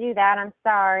 If I do that, I'm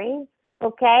sorry.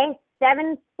 Okay.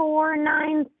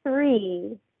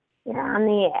 7493. You're on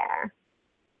the air.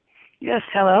 Yes,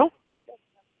 hello.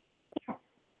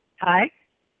 Hi.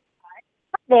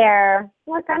 There.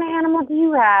 What kind of animal do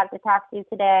you have to talk to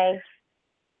today?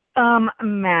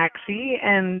 Maxie,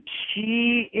 and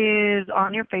she is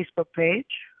on your Facebook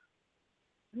page.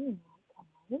 Okay.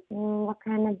 What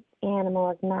kind of animal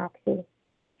is Maxie?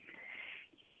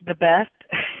 The best.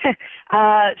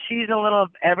 She's a little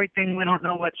of everything. We don't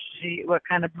know what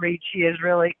kind of breed she is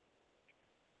really.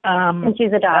 And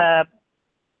she's a dog.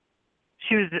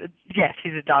 She's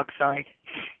a dog. Sorry,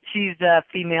 she's a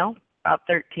female, about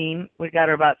 13. We got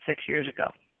her about 6 years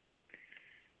ago.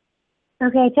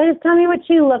 Okay, so just tell me what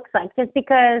she looks like, just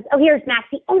because. Oh, here's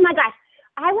Maxie. Oh my gosh,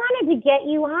 I wanted to get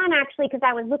you on actually because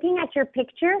I was looking at your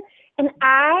picture, and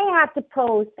I have to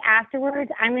post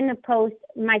afterwards. I'm going to post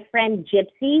my friend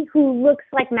Gypsy, who looks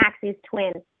like Maxie's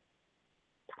twin.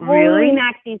 Really? Totally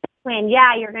Maxie's twin.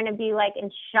 Yeah, you're going to be like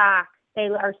in shock. They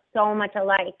are so much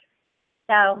alike.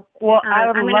 So, well, I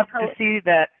would love to see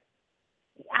that.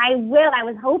 I will. I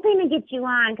was hoping to get you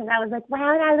on because I was like,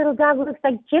 wow, that little dog looks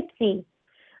like Gypsy.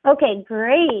 Okay,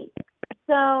 great.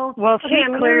 So, well, she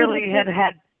clearly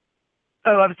had.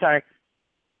 Oh, I'm sorry.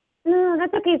 No,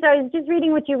 that's okay. So I was just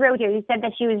reading what you wrote here. You said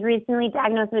that she was recently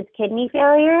diagnosed with kidney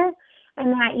failure,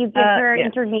 and that you give her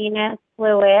intravenous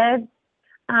fluids.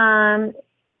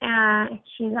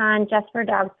 She's on just for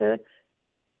dog food.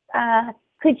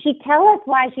 Could she tell us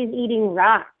why she's eating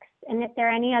rocks, and if there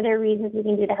are any other reasons we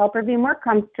can do to help her be more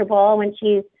comfortable when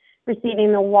she's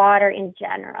receiving the water in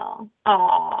general?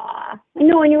 Aw, I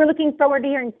know, and you were looking forward to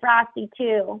hearing Frosty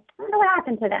too. I wonder what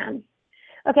happened to them.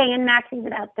 Okay, and Maxie's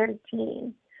about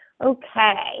 13.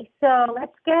 Okay, so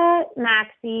let's get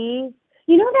Maxie.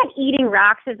 You know that eating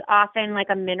rocks is often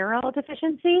like a mineral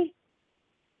deficiency?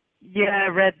 Yeah, I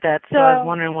read that, so I was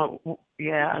wondering what.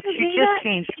 Yeah, she just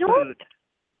changed food.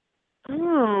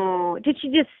 Oh, did she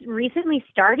just recently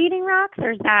start eating rocks,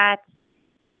 or is that?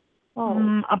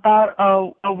 Oh. About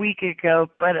a week ago,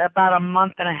 but about a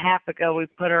month and a half ago, we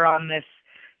put her on this.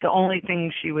 The only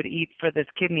thing she would eat for this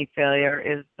kidney failure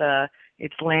is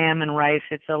it's lamb and rice.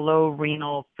 It's a low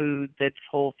renal food that's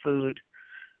whole food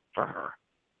for her.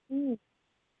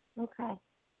 Okay,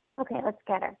 let's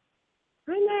get her.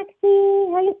 Hi, Maxie.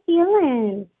 How you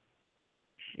feeling?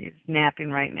 She's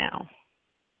napping right now.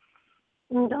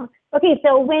 Okay,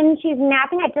 so when she's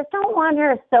napping, I just don't want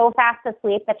her so fast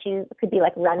asleep that she could be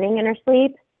like running in her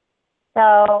sleep.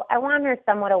 So I want her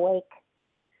somewhat awake.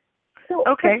 So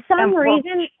for some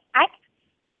reason, I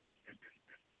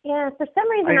can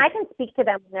speak to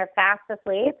them when they're fast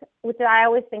asleep, which I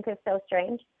always think is so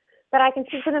strange. but I can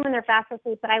speak to them when they're fast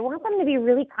asleep, but I want them to be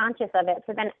really conscious of it.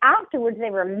 So then afterwards they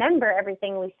remember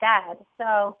everything we said.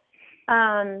 So,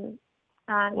 well,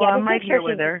 yeah, I'm right here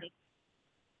with her.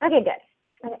 Okay, good.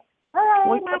 Okay. All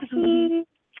right, Maxie.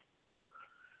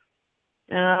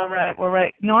 All right, we're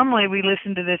right. Normally we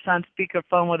listen to this on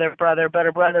speakerphone with her brother, but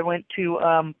her brother went to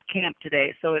camp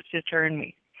today, so it's just her and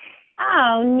me.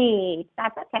 Oh, neat.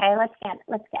 That's okay. Let's get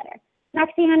her.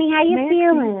 Maxie, honey, how you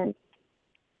feeling?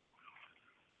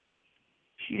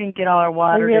 She didn't get all her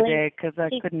water today because I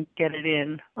couldn't get it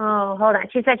in. Oh, hold on.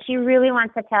 She said she really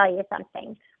wants to tell you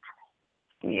something.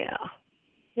 Yeah.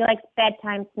 She likes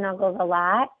bedtime snuggles a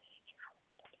lot.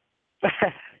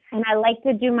 And I like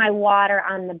to do my water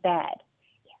on the bed.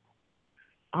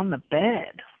 On the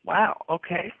bed? Wow,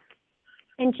 okay.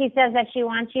 And she says that she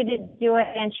wants you to do it,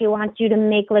 and she wants you to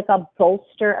make like a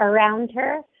bolster around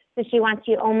her. So she wants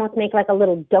you almost make like a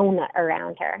little donut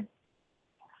around her.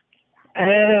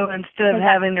 Oh, instead of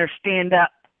having her stand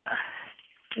up.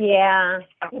 Yeah,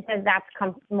 she says that's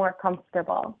more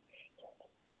comfortable.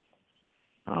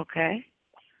 Okay.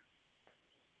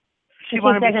 She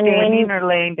wants to be standing or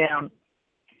laying down?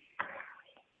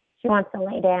 She wants to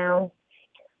lay down.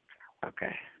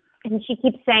 Okay. And she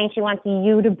keeps saying she wants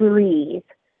you to breathe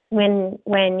when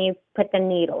you put the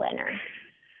needle in her.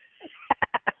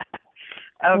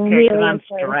 Okay, really because I'm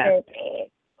stressed.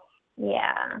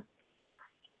 Yeah.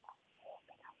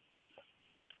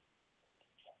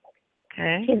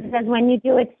 Okay. She says when you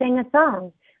do it, sing a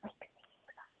song.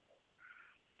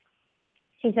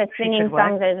 She says singing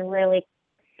songs is really...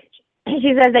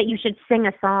 She says that you should sing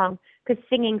a song because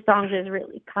singing songs is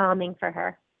really calming for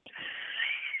her.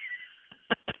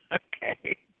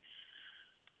 Okay.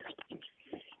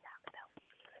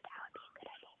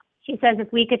 She says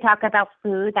if we could talk about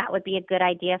food, that would be a good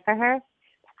idea for her.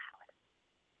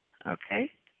 Okay.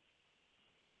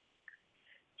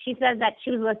 She says that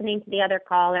she was listening to the other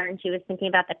caller and she was thinking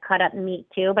about the cut up meat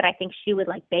too, but I think she would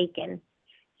like bacon.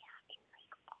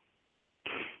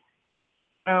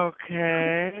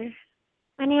 Okay.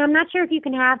 Honey, I'm not sure if you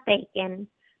can have bacon.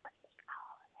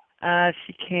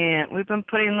 She can't. We've been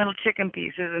putting little chicken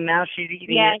pieces, and now she's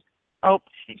eating it. Oh,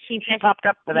 she says popped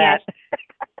up for that.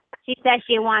 She says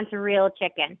she wants real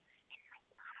chicken.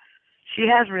 She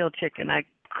has real chicken. I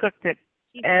cooked it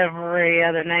every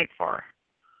other night for her.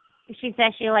 She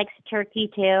says she likes turkey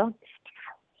too.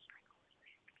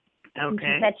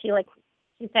 Okay. And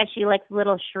she says she likes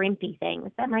little shrimpy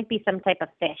things. That might be some type of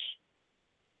fish.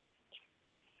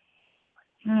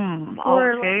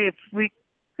 Okay.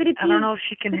 I don't know if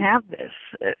she can have this.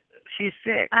 She's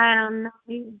sick. I don't know.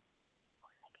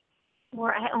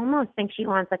 Or I almost think she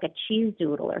wants like a cheese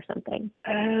doodle or something.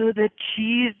 Oh, the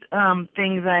cheese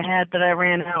things I had that I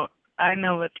ran out. I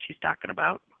know what she's talking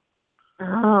about.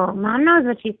 Oh, Mom knows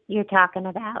what you're talking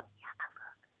about.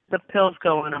 The pills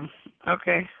go in them.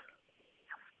 Okay.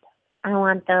 I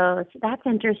want those. That's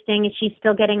interesting. Is she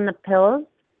still getting the pills?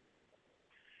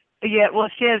 Yeah, well,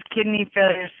 she has kidney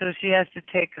failure, so she has to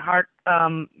take heart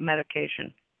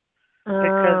medication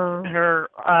because her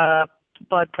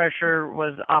blood pressure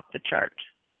was off the charts.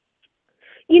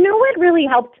 You know what really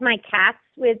helped my cats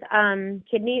with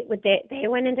they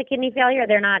went into kidney failure.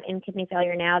 They're not in kidney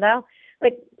failure now though.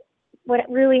 But what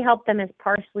really helped them is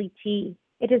parsley tea.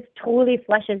 It just totally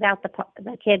flushes out the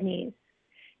kidneys.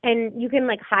 And you can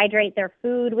like hydrate their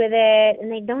food with it,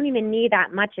 and they don't even need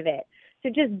that much of it. So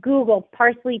just Google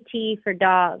parsley tea for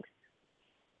dogs.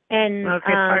 And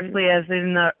parsley as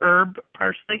in the herb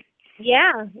parsley?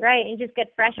 Yeah, right. And just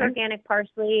get fresh organic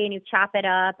parsley and you chop it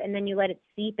up and then you let it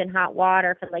steep in hot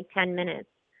water for like 10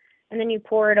 minutes. And then you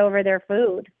pour it over their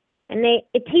food. And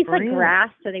it tastes like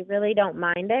grass, so they really don't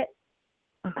mind it.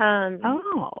 So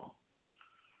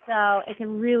it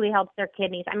can really help their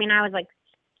kidneys. I mean, I was like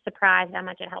surprised how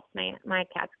much it helps my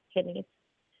cat's kidneys.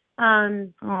 Why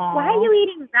are you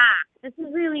eating rocks? This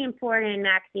is really important,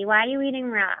 Maxie. Why are you eating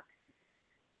rocks?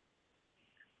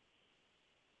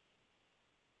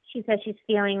 She says she's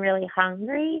feeling really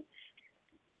hungry.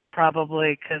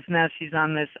 Probably, because now she's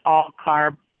on this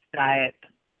all-carb diet.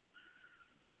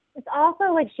 It's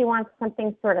also like she wants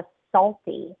something sort of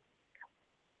salty.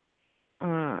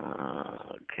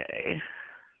 Okay.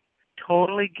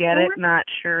 Totally get it. Not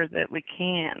sure that we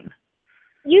can.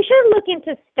 You should look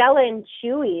into Stella and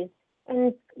Chewy's.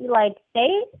 And, like,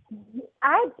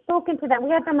 I've spoken to them. We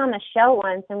had them on the show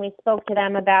once, and we spoke to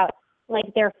them about,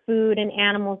 like, their food and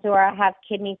animals who have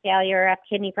kidney failure or have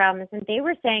kidney problems. And they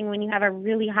were saying when you have a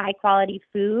really high-quality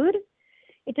food,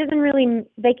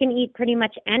 they can eat pretty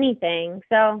much anything.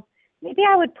 So maybe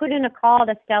I would put in a call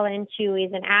to Stella and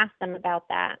Chewy's and ask them about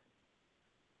that.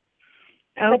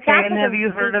 Okay, and have you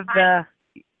heard of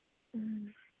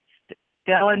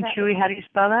Stella and Chewy, how do you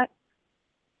spell that?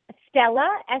 Stella,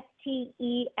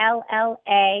 Stella,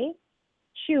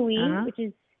 Chewy, which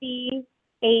is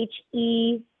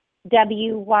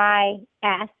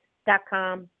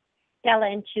CHEWYS.com.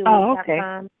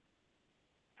 StellaandChewy.com.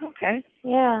 Okay.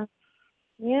 Yeah.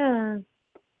 Yeah.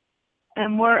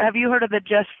 And where have you heard of the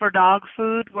Just for Dog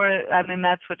food? Where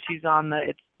that's what she's on.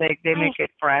 They make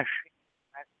it fresh.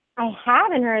 I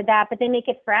haven't heard that, but they make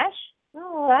it fresh.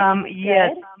 Oh, that's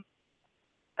yes. good.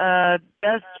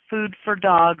 Just food for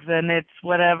dogs, and it's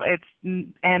whatever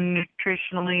and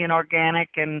nutritionally and organic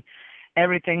and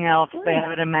everything else. They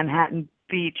have it in Manhattan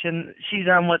Beach, and she's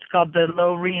on what's called the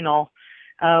low renal,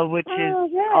 which is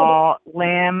all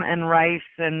lamb and rice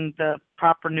and the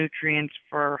proper nutrients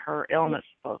for her illness,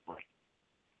 supposedly.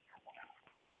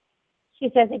 She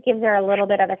says it gives her a little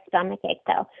bit of a stomachache,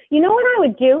 though. You know what I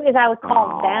would do is I would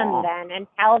call them then and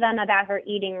tell them about her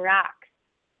eating rocks.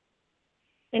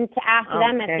 And to ask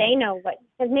them if they know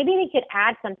because maybe they could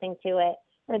add something to it,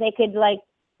 or they could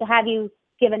to have you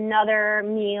give another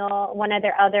meal, one of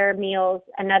their other meals,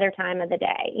 another time of the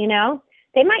day.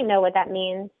 They might know what that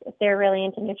means if they're really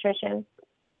into nutrition.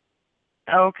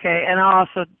 Okay, and I'll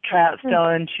also try out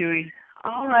Stella and Chewy.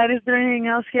 All right, is there anything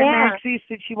else here, Maxie?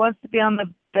 So she wants to be on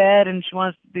the bed and she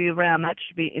wants to be around. That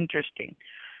should be interesting.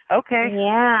 Okay.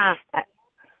 Yeah.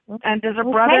 And does her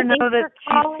brother know that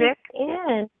she's sick?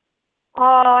 Oh,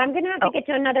 I'm going to have to get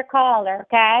to another caller,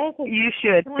 okay? You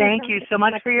should. Thank you so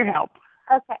much for your help.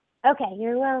 Okay,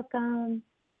 you're welcome.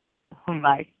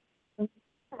 Bye.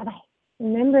 Bye-bye.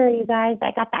 Remember, you guys,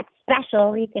 I got that special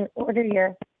where you can order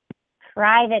your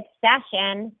private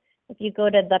session if you go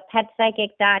to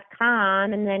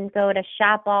thepetpsychic.com and then go to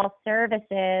Shop All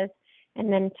Services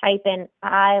and then type in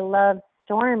I Love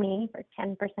Stormy for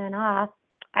 10% off.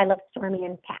 I love Stormy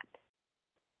and Cat.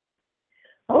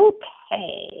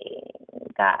 Okay,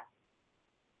 got.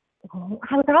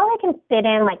 I probably can fit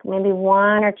in maybe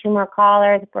one or two more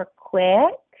callers if we're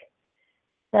quick.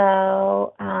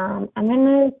 So I'm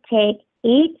gonna take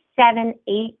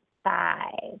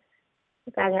 8785.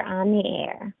 You guys are on the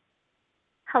air.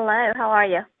 Hello, how are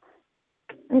you?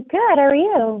 I'm good. How are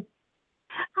you?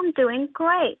 I'm doing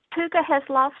great. Puga has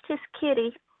lost his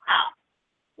kitty.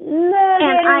 Look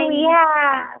at who we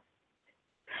have.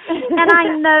 And I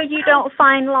know you don't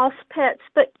find lost pets,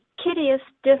 but Kitty is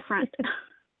different.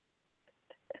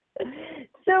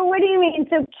 So what do you mean?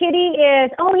 So Kitty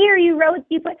is, here you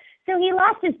put, so he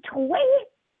lost his toy?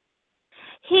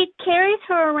 He carries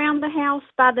her around the house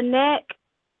by the neck,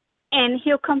 and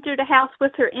he'll come through the house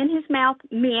with her in his mouth,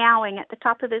 meowing at the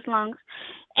top of his lungs.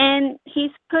 And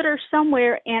he's put her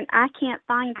somewhere, and I can't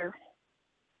find her.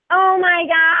 Oh, my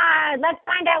God. Let's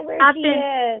find out where she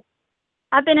is.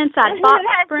 I've been inside box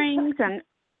springs and...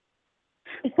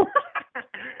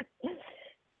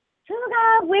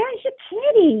 Suga, where's your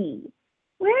kitty?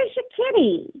 Where is your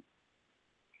kitty?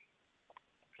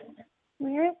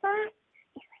 Where is that?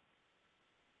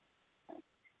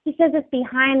 He says it's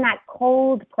behind that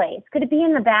cold place. Could it be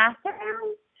in the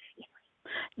bathroom?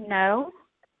 No.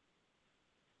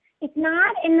 It's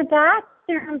not in the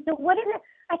bathroom. So what is it?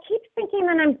 I keep thinking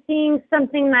that I'm seeing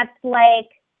something that's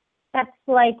like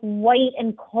white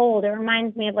and cold. It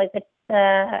reminds me of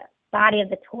the body of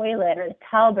the toilet or the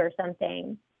tub or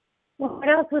something. What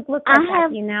else would look like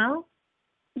that, you know?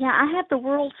 Yeah, I have the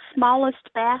world's smallest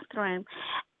bathroom.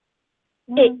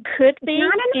 It could be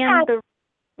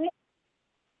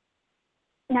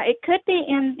it could be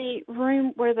in the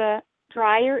room where the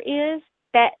dryer is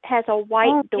that has a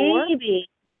white door. Maybe.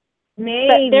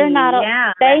 But they're not.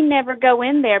 They never go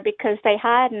in there because they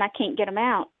hide and I can't get them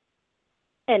out.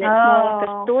 And it's more like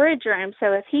a storage room.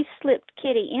 So if he slipped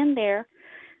Kitty in there,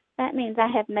 that means I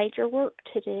have major work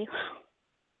to do.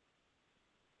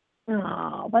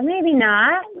 Oh, but maybe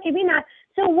not. Maybe not.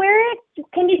 So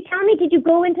can you tell me, did you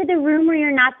go into the room where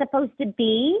you're not supposed to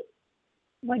be?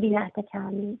 What do you have to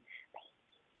tell me?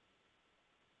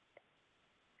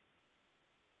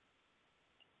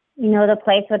 You know, the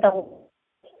place with the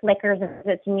flickers,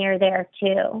 it's near there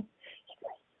too.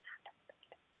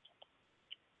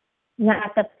 You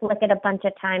have to flick it a bunch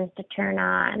of times to turn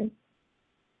on.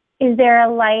 Is there a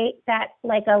light that's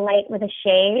like a light with a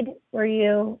shade where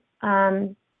you,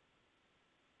 honey,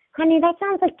 that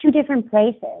sounds like two different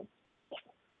places.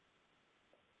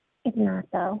 It's not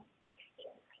though.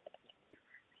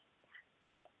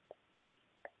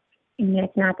 And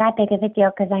it's not that big of a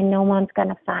deal because I know Mom's going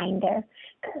to find her.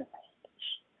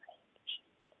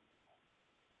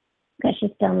 Because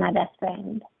she's still my best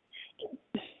friend.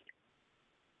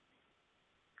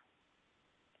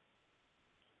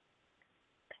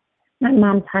 My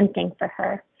mom's hunting for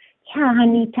her. Yeah,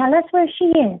 honey, tell us where she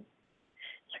is.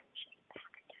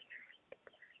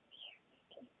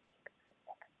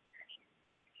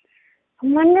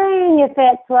 I'm wondering if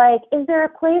it's like, is there a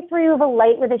place where you have a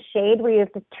light with a shade where you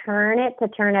have to turn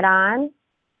it on?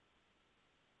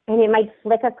 And it might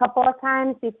flick a couple of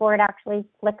times before it actually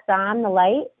flicks on the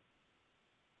light?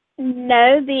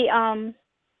 No,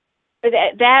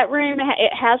 that room,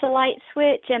 it has a light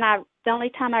switch, and the only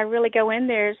time I really go in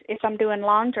there is if I'm doing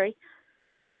laundry.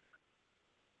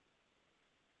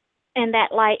 And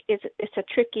that light it's a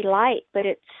tricky light, but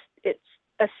it's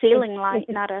a ceiling light,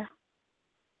 not a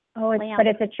lamp. But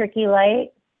it's a tricky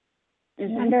light.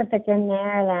 Mm-hmm. I wonder if it's in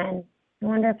there then. I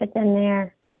wonder if it's in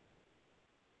there.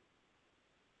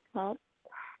 Well,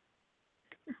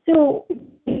 so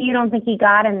you don't think he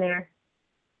got in there?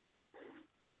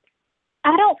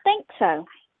 I don't think so.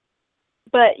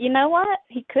 But you know what?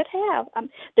 He could have.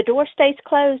 The door stays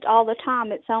closed all the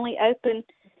time. It's only open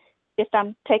if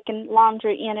I'm taking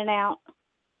laundry in and out.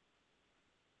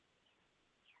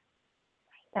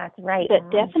 That's right. But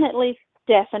Mom.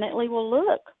 definitely will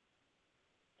look.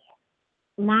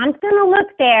 Mom's going to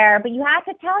look there, but you have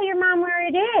to tell your mom where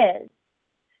it is.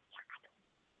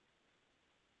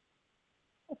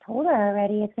 I told her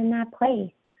already it's in that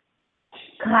place.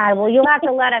 God, well, you'll have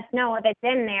to let us know if it's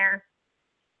in there.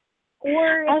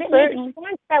 Or if it makes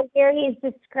sense that where he's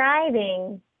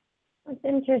describing. That's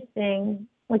interesting.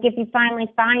 Like if you finally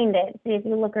find it, see if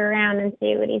you look around and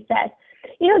see what he says.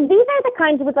 You know, these are the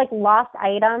kinds with like lost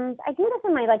items. I do this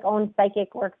in my like own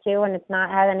psychic work too, and it's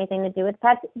not has anything to do with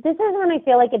pets. This is when I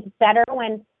feel like it's better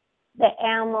when the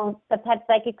animals, the pet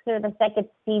psychics or the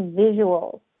psychics see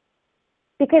visuals.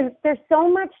 Because there's so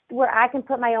much where I can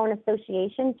put my own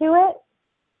association to it.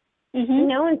 Mm-hmm. You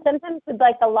know, and sometimes with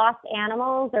like the lost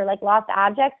animals or like lost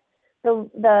objects,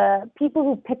 the people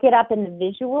who pick it up in the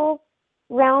visual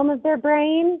realm of their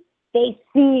brain, they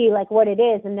see like what it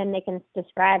is and then they can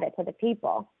describe it to the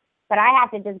people. But I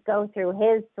have to just go through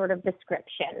his sort of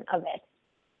description of it.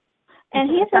 And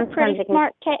he's a pretty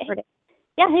smart cat.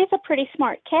 Yeah, he's a pretty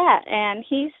smart cat, and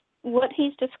what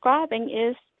he's describing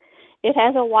is it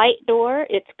has a white door.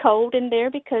 It's cold in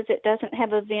there because it doesn't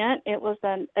have a vent. It was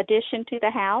an addition to the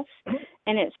house,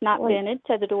 and it's not vented,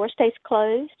 so the door stays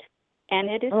closed, and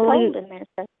it is cold in there.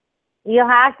 So. You'll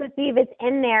have to see if it's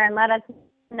in there and let us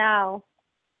know.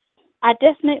 I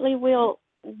definitely will.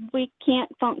 We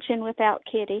can't function without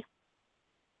Kitty.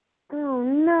 Oh,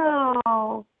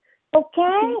 no.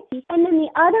 Okay. And then the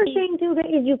other thing, too,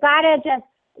 is you got to just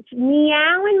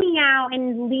meow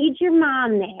and lead your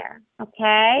mom there,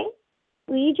 okay?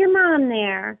 Lead your mom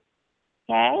there,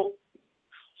 okay?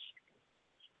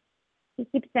 You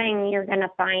keep saying you're going to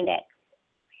find it.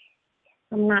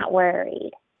 I'm not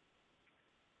worried.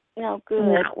 No, good.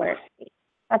 I'm not worried.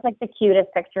 That's like the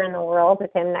cutest picture in the world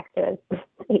with him next to his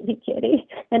baby kitty.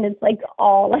 And it's like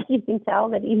all, like you can tell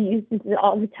that he uses it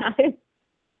all the time.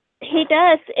 He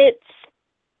does.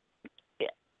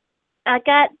 I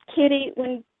got Kitty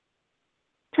when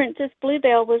Princess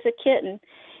Bluebell was a kitten.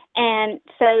 And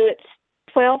so it's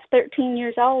 12, 13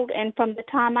 years old. And from the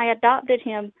time I adopted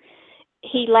him,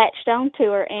 he latched on to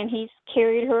her and he's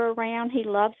carried her around. He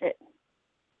loves it.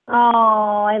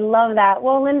 Oh, I love that.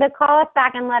 Well, Linda, call us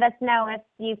back and let us know if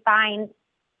you find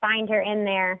her in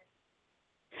there.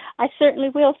 I certainly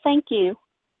will. Thank you.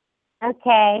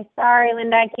 Okay. Sorry,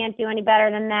 Linda, I can't do any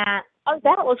better than that. Oh,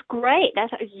 that was great.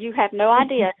 You have no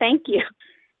idea. Thank you.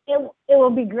 It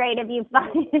will be great if you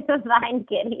find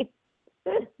Kitty.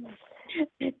 Thank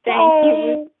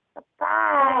you.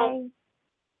 Bye.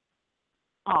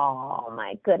 Oh,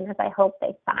 my goodness. I hope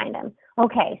they find him.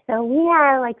 Okay, so we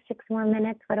are like 6 more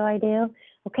minutes. What do I do?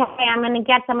 Okay, I'm going to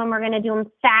get some and we're going to do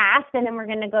them fast, and then we're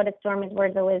going to go to Stormy's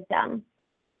Words of Wisdom.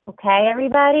 Okay,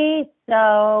 everybody?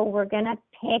 So we're going to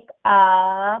pick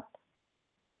up,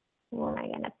 what am I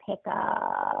going to pick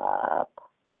up?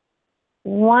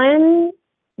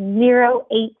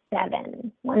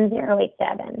 1087.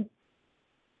 1087.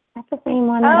 That's the same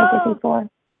one that I did before.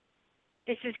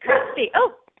 This is Christy.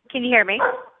 Oh, can you hear me?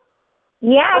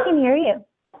 Yeah, I can hear you.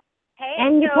 Hey,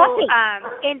 and your puppy.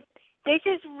 And this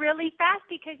is really fast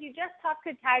because you just talked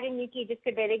to Tide and Yuki just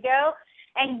a bit ago,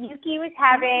 and Yuki was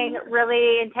having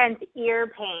really intense ear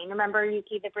pain. Remember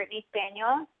Yuki, the Brittany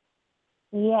Spaniel?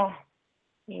 Yeah.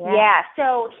 Yeah,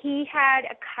 so he had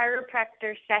a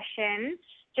chiropractor session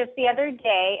just the other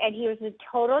day, and he was a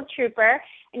total trooper,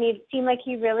 and he seemed like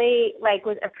he really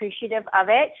was appreciative of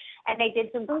it. And they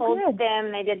did some cold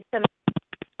stim, they did some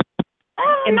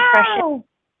impression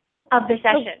of the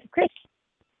session.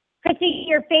 Chrissy,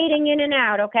 you're fading in and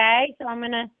out. Okay, so I'm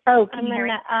gonna. Oh, can you hear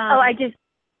me? I can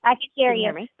hear you. You.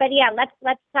 Hear me? But yeah, let's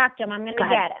talk to him. I'm gonna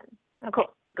get him. Okay. Cool.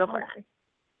 Go for it. On.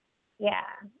 Yeah.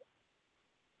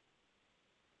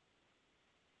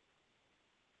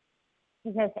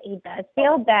 He says he does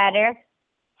feel better.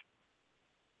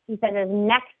 He says his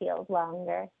neck feels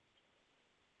longer.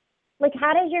 Like,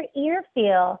 how does your ear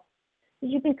feel?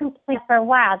 You've been complaining for a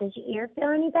while. Does your ear feel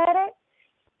any better?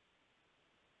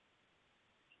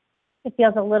 It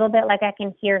feels a little bit like I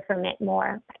can hear from it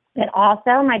more. But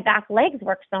also, my back legs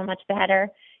work so much better.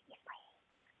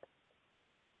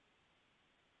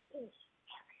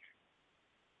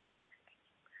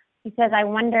 He says, I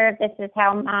wonder if this is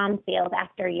how Mom feels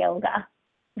after yoga.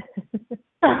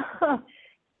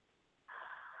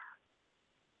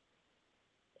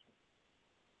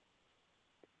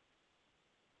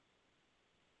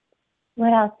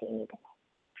 What else do you need to say?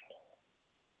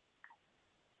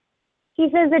 He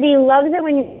says that he loves it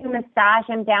when you massage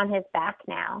him down his back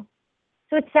now.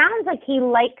 So it sounds like he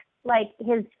likes, like,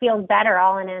 his feels better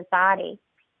all in his body.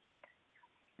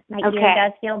 My ear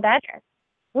does feel better.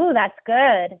 Ooh, that's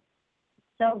good.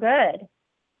 So good.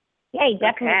 Yeah, he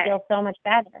definitely feels so much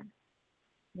better.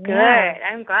 Good. Yeah.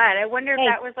 I'm glad. I wonder if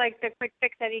that was like the quick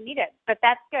fix that he needed. But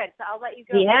that's good. So I'll let you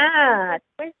go. Yeah.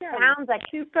 Wisdom. Sounds like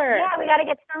super. Yeah, we got to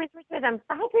get Stormy's wisdom.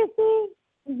 Bye, Chrissy.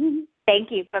 Thank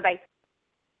you. Bye-bye.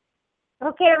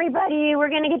 Okay, everybody, we're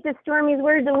going to get to Stormy's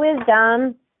words of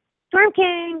wisdom. Storm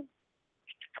King.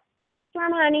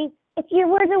 Storm, honey, it's your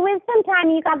words of wisdom time.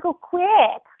 You got to go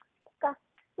quick.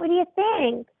 What do you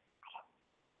think?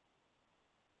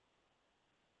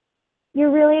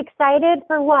 You're really excited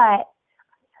for what?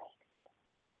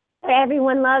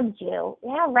 Everyone loves you.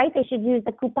 Yeah, right. They should use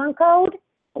the coupon code.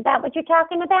 Is that what you're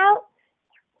talking about?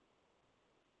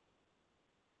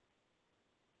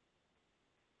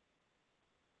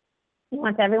 He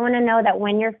wants everyone to know that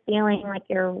when you're feeling like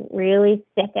you're really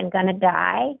sick and gonna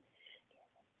die,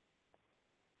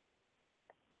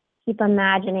 keep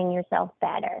imagining yourself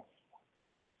better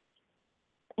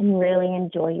and really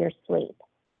enjoy your sleep.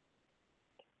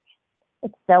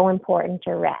 It's so important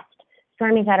to rest.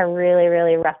 Stormy's had a really,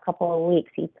 really rough couple of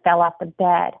weeks. He fell off the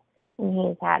bed and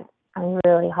he's had a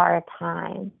really hard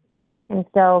time. And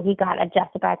so he got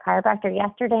adjusted by a chiropractor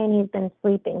yesterday and he's been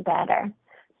sleeping better.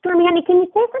 Stormy, honey, can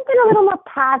you say something a little more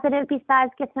positive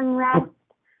besides get some rest?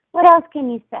 What else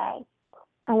can you say?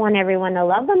 I want everyone to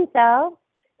love themselves.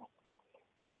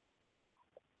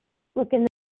 Look in the...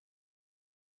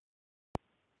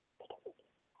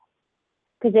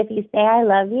 Because if you say I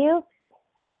love you,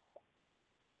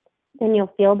 then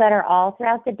you'll feel better all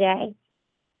throughout the day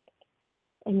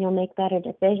and you'll make better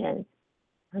decisions.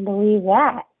 I believe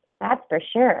that. That's for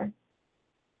sure.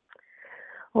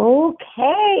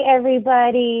 Okay,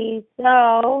 everybody.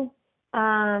 So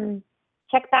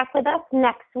check back with us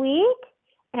next week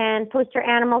and post your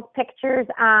animals pictures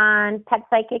on Pet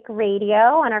Psychic Radio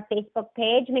on our Facebook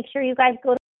page. Make sure you guys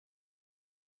go to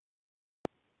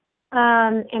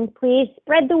and please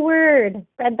spread the word,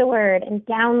 and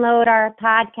download our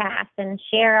podcast and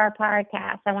share our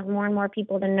podcast. I want more and more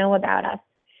people to know about us.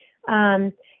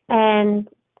 My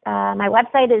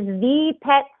website is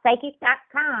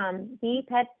thepetpsychic.com,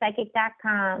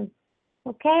 thepetpsychic.com.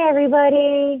 Okay,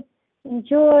 everybody,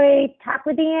 enjoy. Talk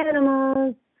with the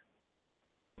animals.